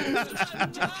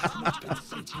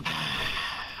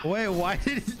 Wait, why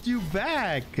didn't you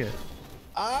back?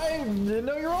 I didn't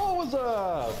know your ult was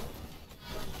up!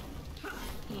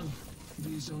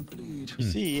 These don't bleed.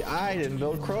 See, I didn't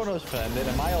build Chronos Pendant,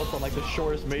 and my ult's on like the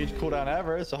shortest mage cooldown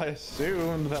ever, so I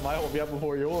assumed that my ult would be up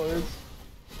before yours.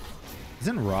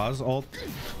 Isn't Ra's ult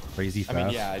crazy fast? I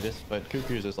mean, yeah, but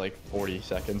Cuckoo's is like 40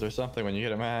 seconds or something when you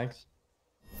hit a max.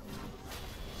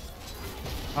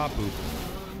 Ah, poop.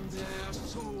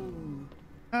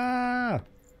 Ah!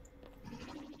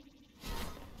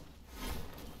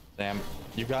 Sam,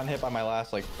 you've gotten hit by my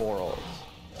last like 4 ults.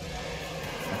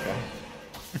 Okay.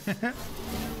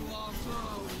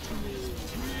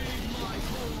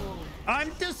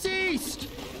 I'm deceased!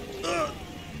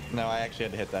 No, I actually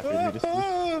had to hit that for you.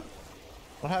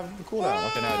 I'll have the cooldown.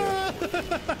 Okay, now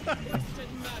I do.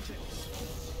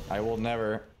 I will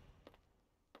never.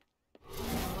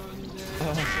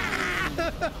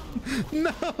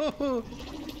 No!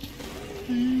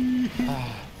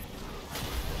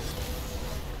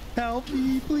 Help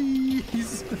me,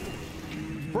 please!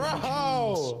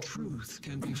 Bro! Truth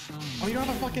can be found. Oh, you don't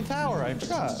have a fucking tower. I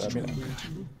forgot. I mean, Where to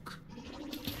look.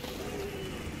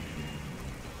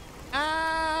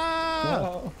 Ah!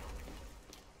 no.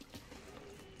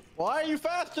 Why are you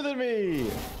faster than me?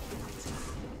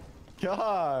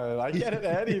 God, I can't hit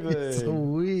anything.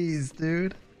 Squeeze,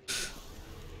 dude.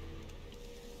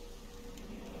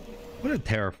 What a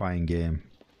terrifying game.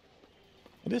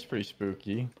 It is pretty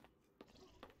spooky.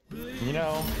 You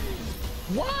know.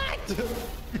 What?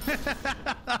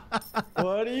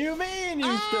 What do you mean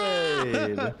you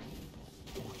stayed?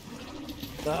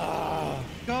 Ah,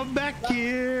 Come back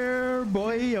here,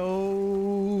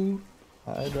 boy-o.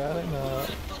 I'd rather not.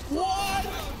 What?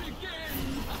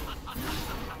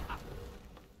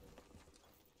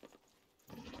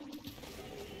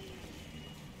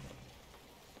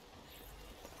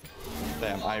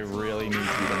 really need you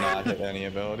to not hit any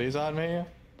abilities on me.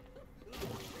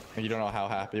 You don't know how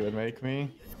happy it would make me.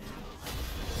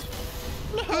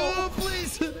 No, oh,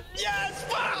 please. Yes,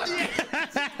 fuck!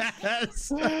 Yes.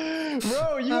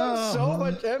 Bro, you have so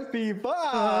much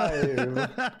MP5.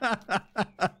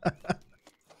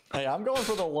 Hey, I'm going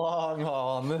for the long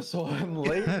haul on this one.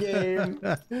 Late game.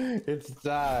 It's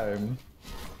time.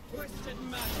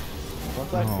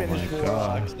 Once I finish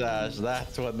Warlock Stash,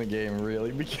 that's when the game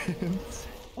really begins.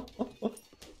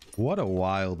 What a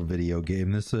wild video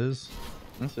game this is.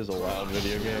 This is a wild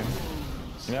video game.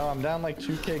 You know, I'm down like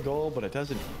 2k gold, but it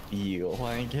doesn't feel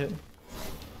like it.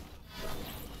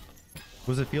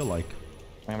 What does it feel like?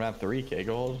 I'm down 3k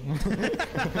gold.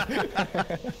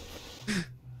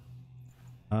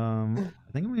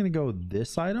 I think I'm gonna go with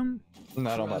this item.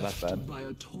 No, don't let that bad. By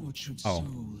a tortured Oh. soul.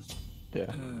 Yeah.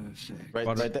 Perfect.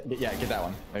 Right, yeah, get that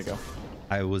one. There you go.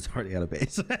 I was already out of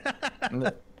base.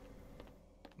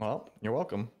 Well, you're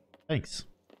welcome. Thanks.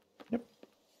 Yep.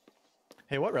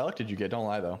 Hey, what relic did you get? Don't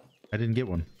lie though. I didn't get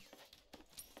one.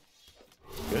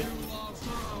 Good.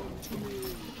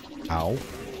 Ow.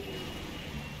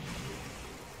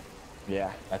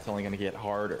 Yeah, that's only gonna get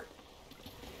harder.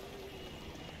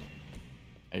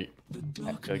 Hey, The I feel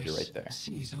like darkness you're right there.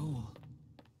 sees all.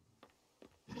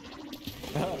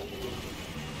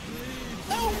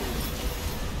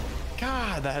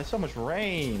 God, that has so much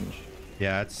range.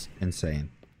 Yeah, it's insane.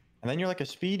 And then you're like a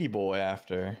speedy boy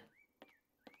after.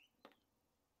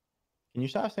 Can you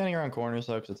stop standing around corners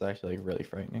though? Because it's actually like really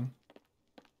frightening.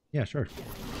 Yeah, sure.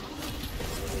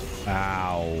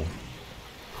 Ow.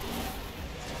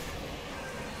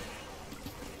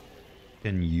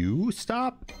 Can you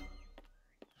stop?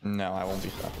 No, I won't be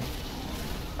stopping.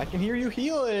 I can hear you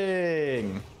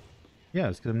healing. Yeah,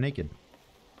 it's because I'm naked.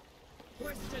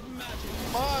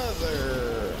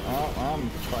 Mother! Oh, I'm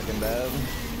fucking dead.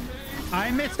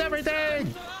 I missed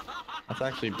everything! That's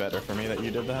actually better for me that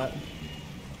you did that.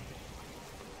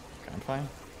 Okay, I'm fine.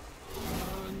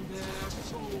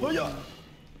 Oh yeah!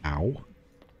 Ow.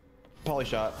 Poly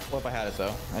shot. What if I had it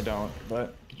though? I don't,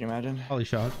 but could you imagine? Holy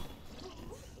shot.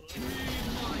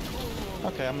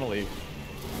 Okay, I'm gonna leave.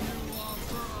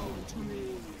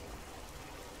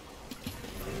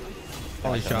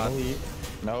 Poly I'm shot. gonna leave.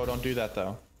 No, don't do that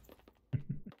though.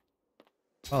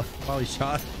 Oh, poly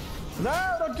shot.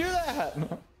 No, don't do that!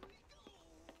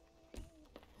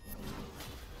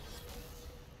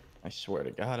 I swear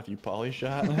to God, if you poly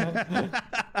shot,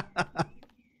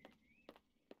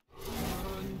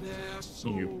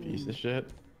 you piece of shit.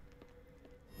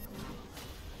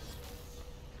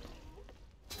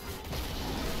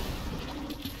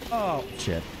 Oh,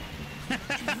 shit.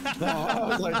 No, I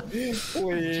was like, please.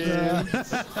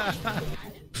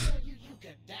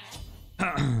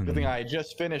 Good thing I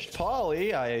just finished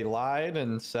poly. I lied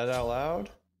and said out loud.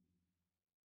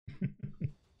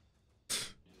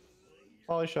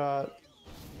 Poly shot.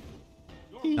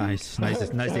 Nice,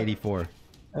 nice, nice 84.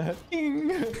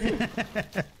 Ding.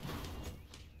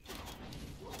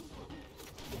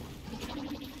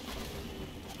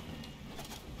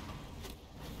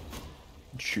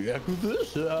 Check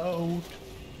this out.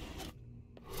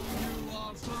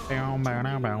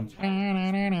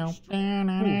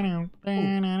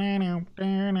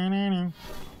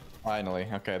 Finally,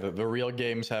 okay, the real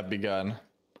games have begun.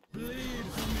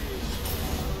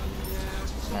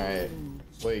 Alright.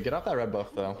 Wait, get off that red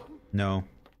buff though. No.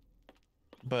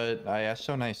 But I asked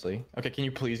so nicely. Okay, can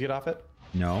you please get off it?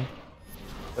 No.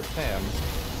 But Sam.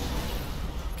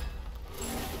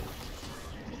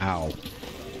 Ow.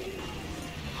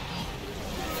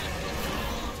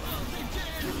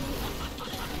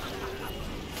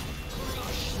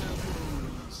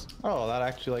 Oh, that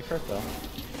actually like hurt though.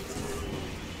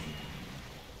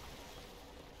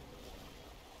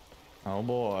 Oh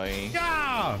boy.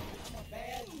 Yeah!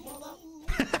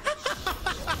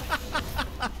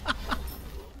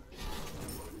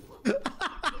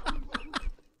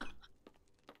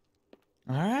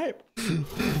 Alright.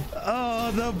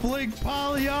 Oh, the blink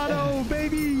polyauto,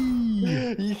 baby!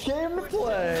 You came to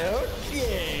play.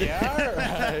 Okay,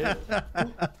 alright.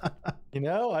 You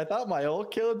know, I thought my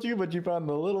ult killed you, but you found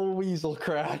the little weasel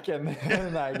crack, and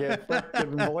then I get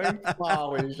fucking blink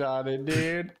poly shotted,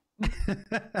 dude.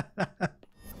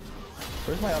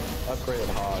 Where's my upgraded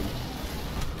hog?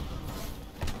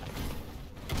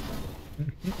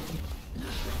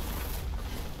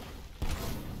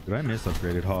 Did I miss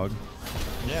upgraded hog?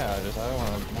 Yeah, I don't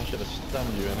want to. I should have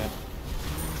stunned you in it.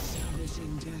 Service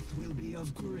in death will be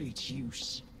of great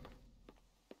use.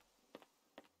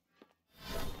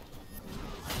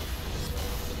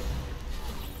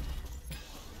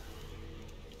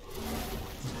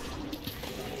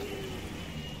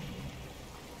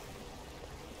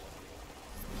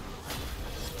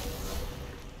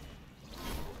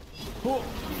 Oh.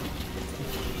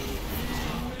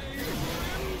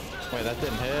 Wait, that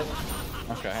didn't hit?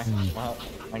 Okay, well,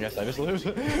 I guess I just lose.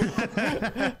 I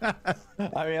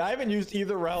mean, I haven't used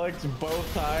either relics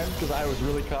both times because I was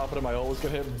really confident my ult was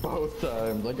gonna hit both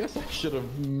times. I guess I should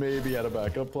have maybe had a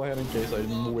backup plan in case I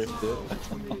whiffed it.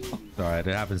 Alright,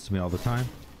 it happens to me all the time.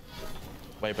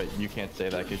 Wait, but you can't say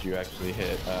that because you actually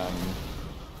hit,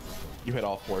 you hit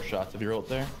all 4 shots of your ult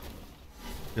there?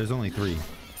 There's only 3.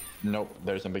 Nope,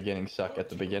 there's a beginning suck at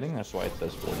the beginning. That's why it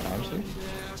says 4 times here.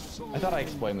 I thought I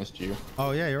explained this to you.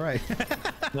 Oh yeah, you're right.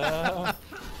 No.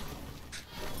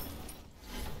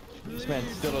 This man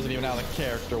still doesn't even know how the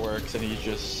character works, and he's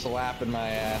just slapping my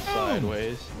ass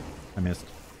sideways. I missed.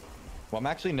 Well, I'm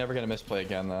actually never gonna misplay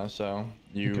again though, so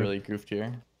you really goofed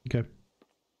here. Okay.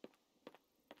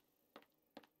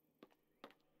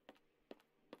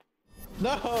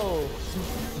 No!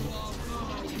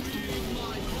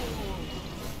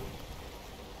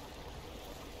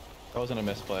 That wasn't a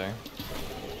misplay.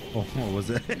 Oh, what was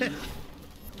it?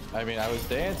 I mean, I was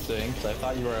dancing because I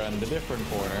thought you were in the different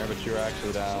corner, but you were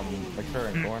actually down the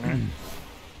current corner.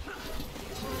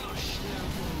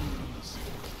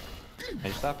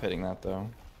 Hey, stop hitting that though.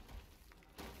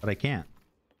 But I can't.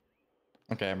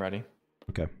 Okay, I'm ready.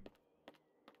 Okay.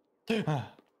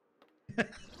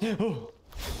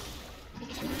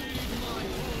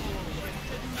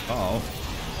 Uh-oh.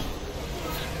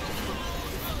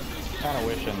 Kind of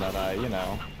wishing that I, you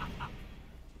know,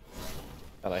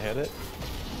 that I hit it.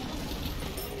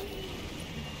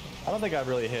 I don't think I've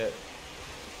really hit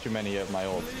too many of my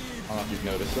ults. I don't know if you've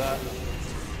noticed that.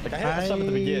 Like I hit some at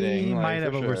the beginning. Might like,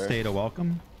 have for overstayed a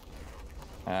welcome.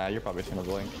 You're probably just gonna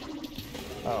blink.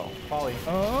 Oh, Polly.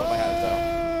 Oh! I had it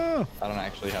though. I don't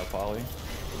actually have Polly.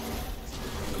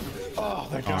 Oh,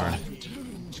 thank God.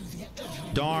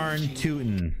 Darn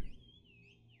tootin'.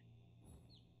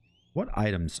 What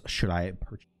items should I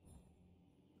purchase?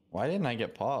 Why didn't I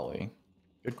get Polly?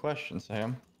 Good question,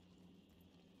 Sam.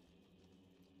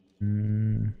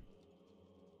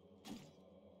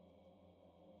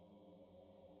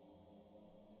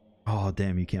 Oh,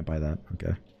 damn, you can't buy that.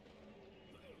 Okay.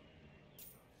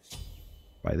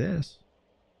 Buy this.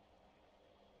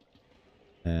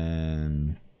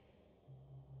 And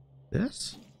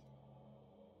this?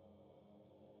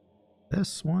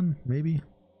 This one, maybe?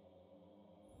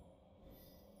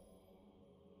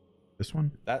 This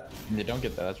one? That you don't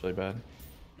get that. That's really bad.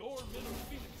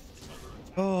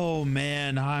 Oh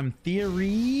man, I'm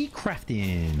theory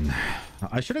crafting.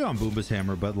 I should have gone Boomba's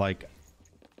hammer, but like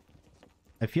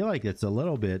I feel like it's a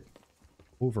little bit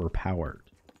overpowered.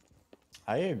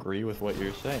 I agree with what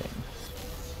you're saying.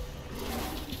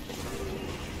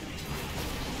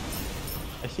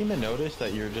 I seem to notice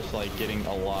that you're just like getting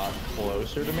a lot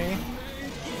closer to me.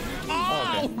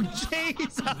 Oh, okay.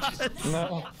 Jesus!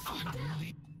 No.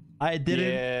 I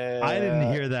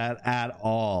didn't hear that at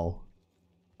all.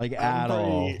 Like at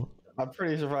all. I'm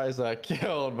pretty surprised that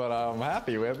killed, but I'm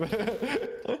happy with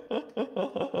it.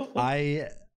 I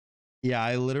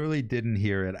literally didn't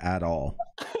hear it at all.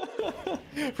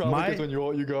 Probably because when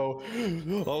you go,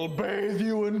 I'll bathe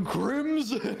you in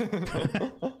crimson.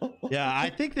 Yeah, I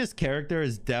think this character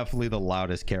is definitely the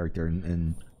loudest character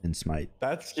in Smite.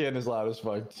 That skin is loud as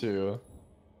fuck too.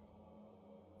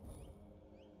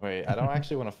 Wait, I don't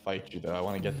actually want to fight you though. I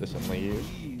want to get this and leave.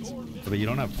 But you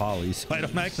don't have poly, so I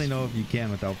don't actually know if you can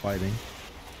without fighting.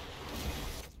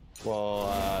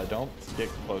 Well, don't get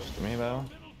close to me though.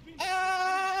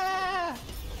 Ah!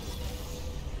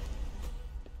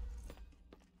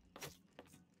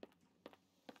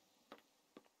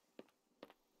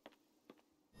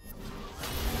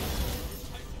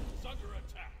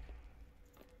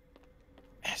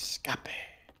 Escape.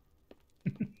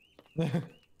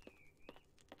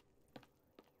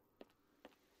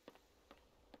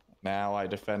 Now I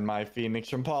defend my Phoenix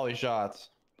from poly shots.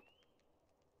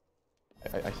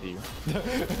 I see you.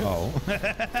 Oh.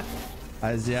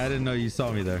 I didn't know you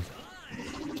saw me there.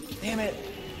 Damn it.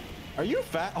 Are you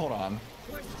fat? Hold on.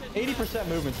 80%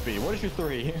 movement speed. What is your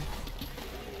 3?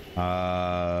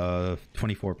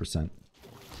 24%.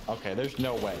 Okay, there's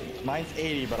no way. Mine's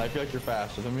 80, but I feel like you're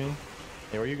faster than me.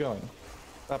 Hey, where are you going?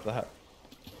 Stop that.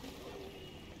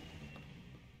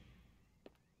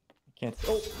 I can't.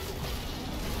 Oh.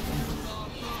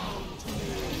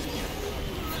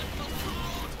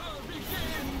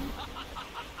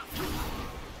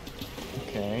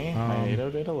 Okay, I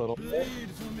did a little bit.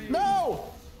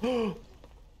 No!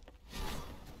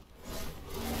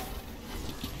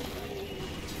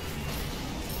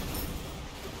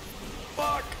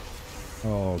 Fuck!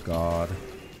 Oh god.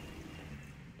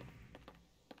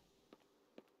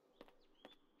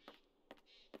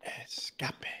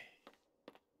 Escape.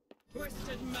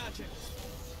 Twisted magic.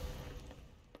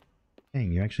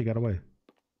 Dang, you actually got away.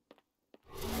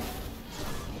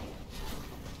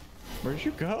 Where'd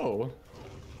you go?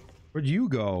 Where'd you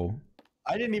go?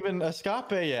 I didn't even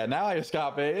escape yet. Now I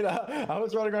escape. I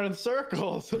was running around in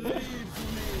circles.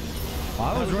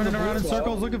 I was running around in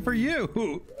circles looking for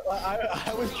you.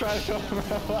 I was trying to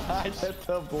I hit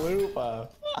the blue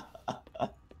buff.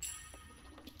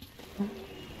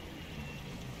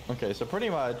 Okay, so pretty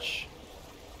much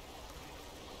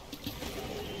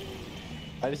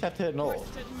I just have to hit null.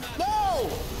 No!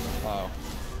 Oh.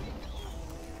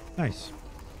 Nice.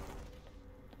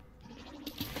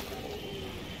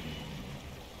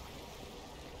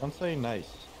 Don't say nice.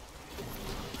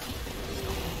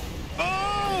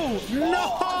 Oh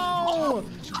no!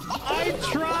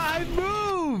 I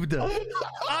moved!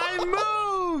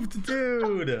 I moved,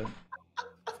 dude!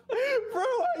 Bro,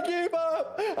 I gave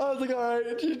up! I was like,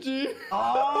 alright, GG.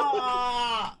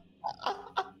 Ah!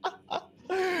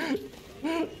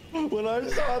 When I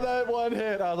saw that one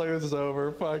hit, I was like, this is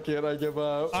over. Fuck it, I give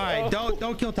up. Alright,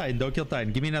 don't kill Titan. Don't kill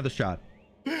Titan. Give me another shot.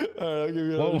 Alright, I'll give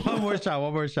you another One more shot.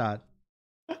 One more shot.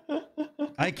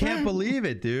 I can't believe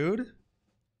it, dude.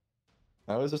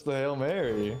 That was just the Hail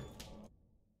Mary.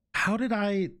 How did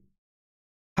I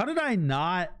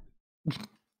not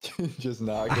Just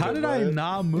not. how did I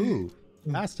not move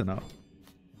fast enough?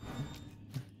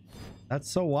 That's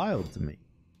so wild to me.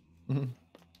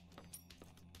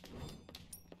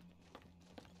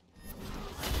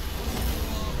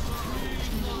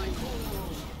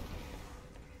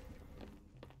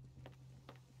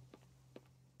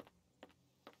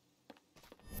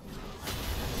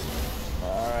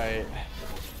 Alright.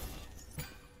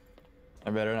 I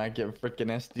better not get freaking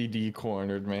SDD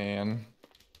cornered, man.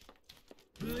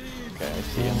 Okay, I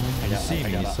see him. You see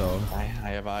me, so I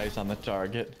have eyes on the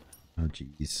target. oh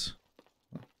jeez.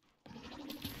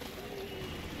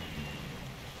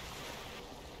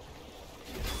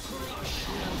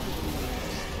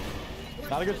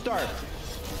 Not a good start.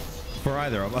 For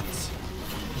either of us.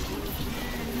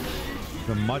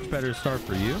 A much better start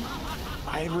for you.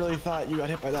 I really thought you got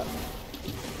hit by that.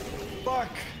 Fuck.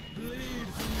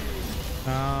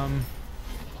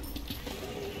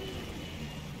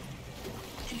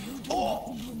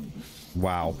 Oh.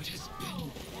 Wow.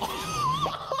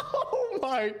 Oh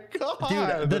my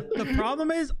god. Dude, the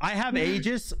problem is I have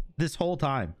Aegis this whole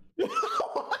time.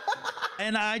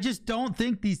 And I just don't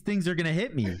think these things are gonna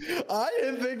hit me. I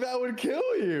didn't think that would kill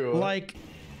you. Like,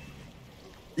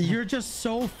 you're just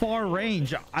so far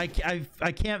range. I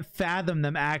can't fathom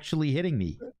them actually hitting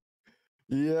me.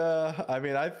 Yeah, I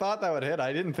mean, I thought that would hit.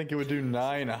 I didn't think it would do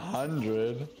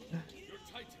 900. Your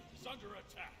Titan is under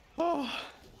attack. Oh.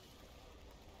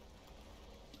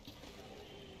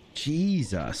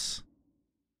 Jesus.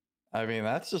 I mean,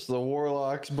 that's just the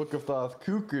Warlock's Book of Thoth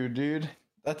Cuckoo, dude.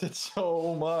 That did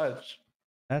so much.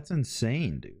 That's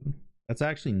insane, dude. That's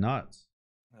actually nuts.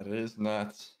 That is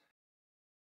nuts.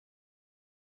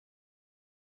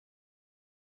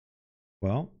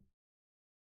 Well,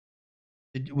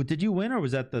 did you win, or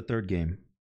was that the third game?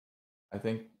 I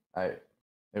think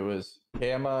it was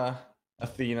Kama,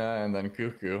 Athena, and then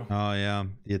Cuckoo. Oh yeah,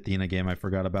 the Athena game I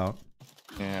forgot about.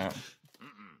 Yeah.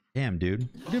 Damn, dude.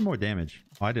 You did more damage.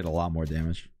 Oh, I did a lot more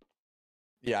damage.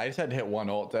 Yeah, I just had to hit one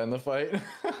ult to end the fight.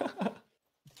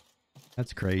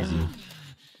 That's crazy.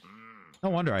 No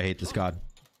wonder I hate this god.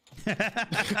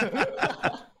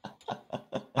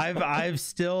 I've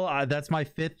still that's my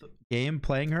 5th game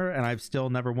playing her, and I've still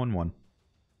never won one.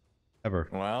 Ever.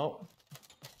 Well,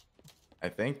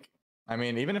 I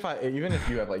mean, even if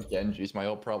you have like Genji's, my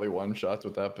ult probably one shots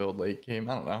with that build late game.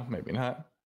 I don't know, maybe not.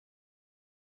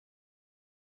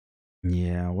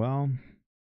 Yeah, well.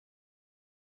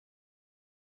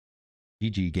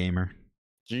 GG gamer.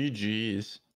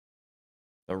 GG's.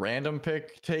 The random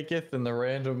pick taketh and the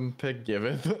random pick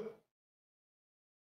giveth.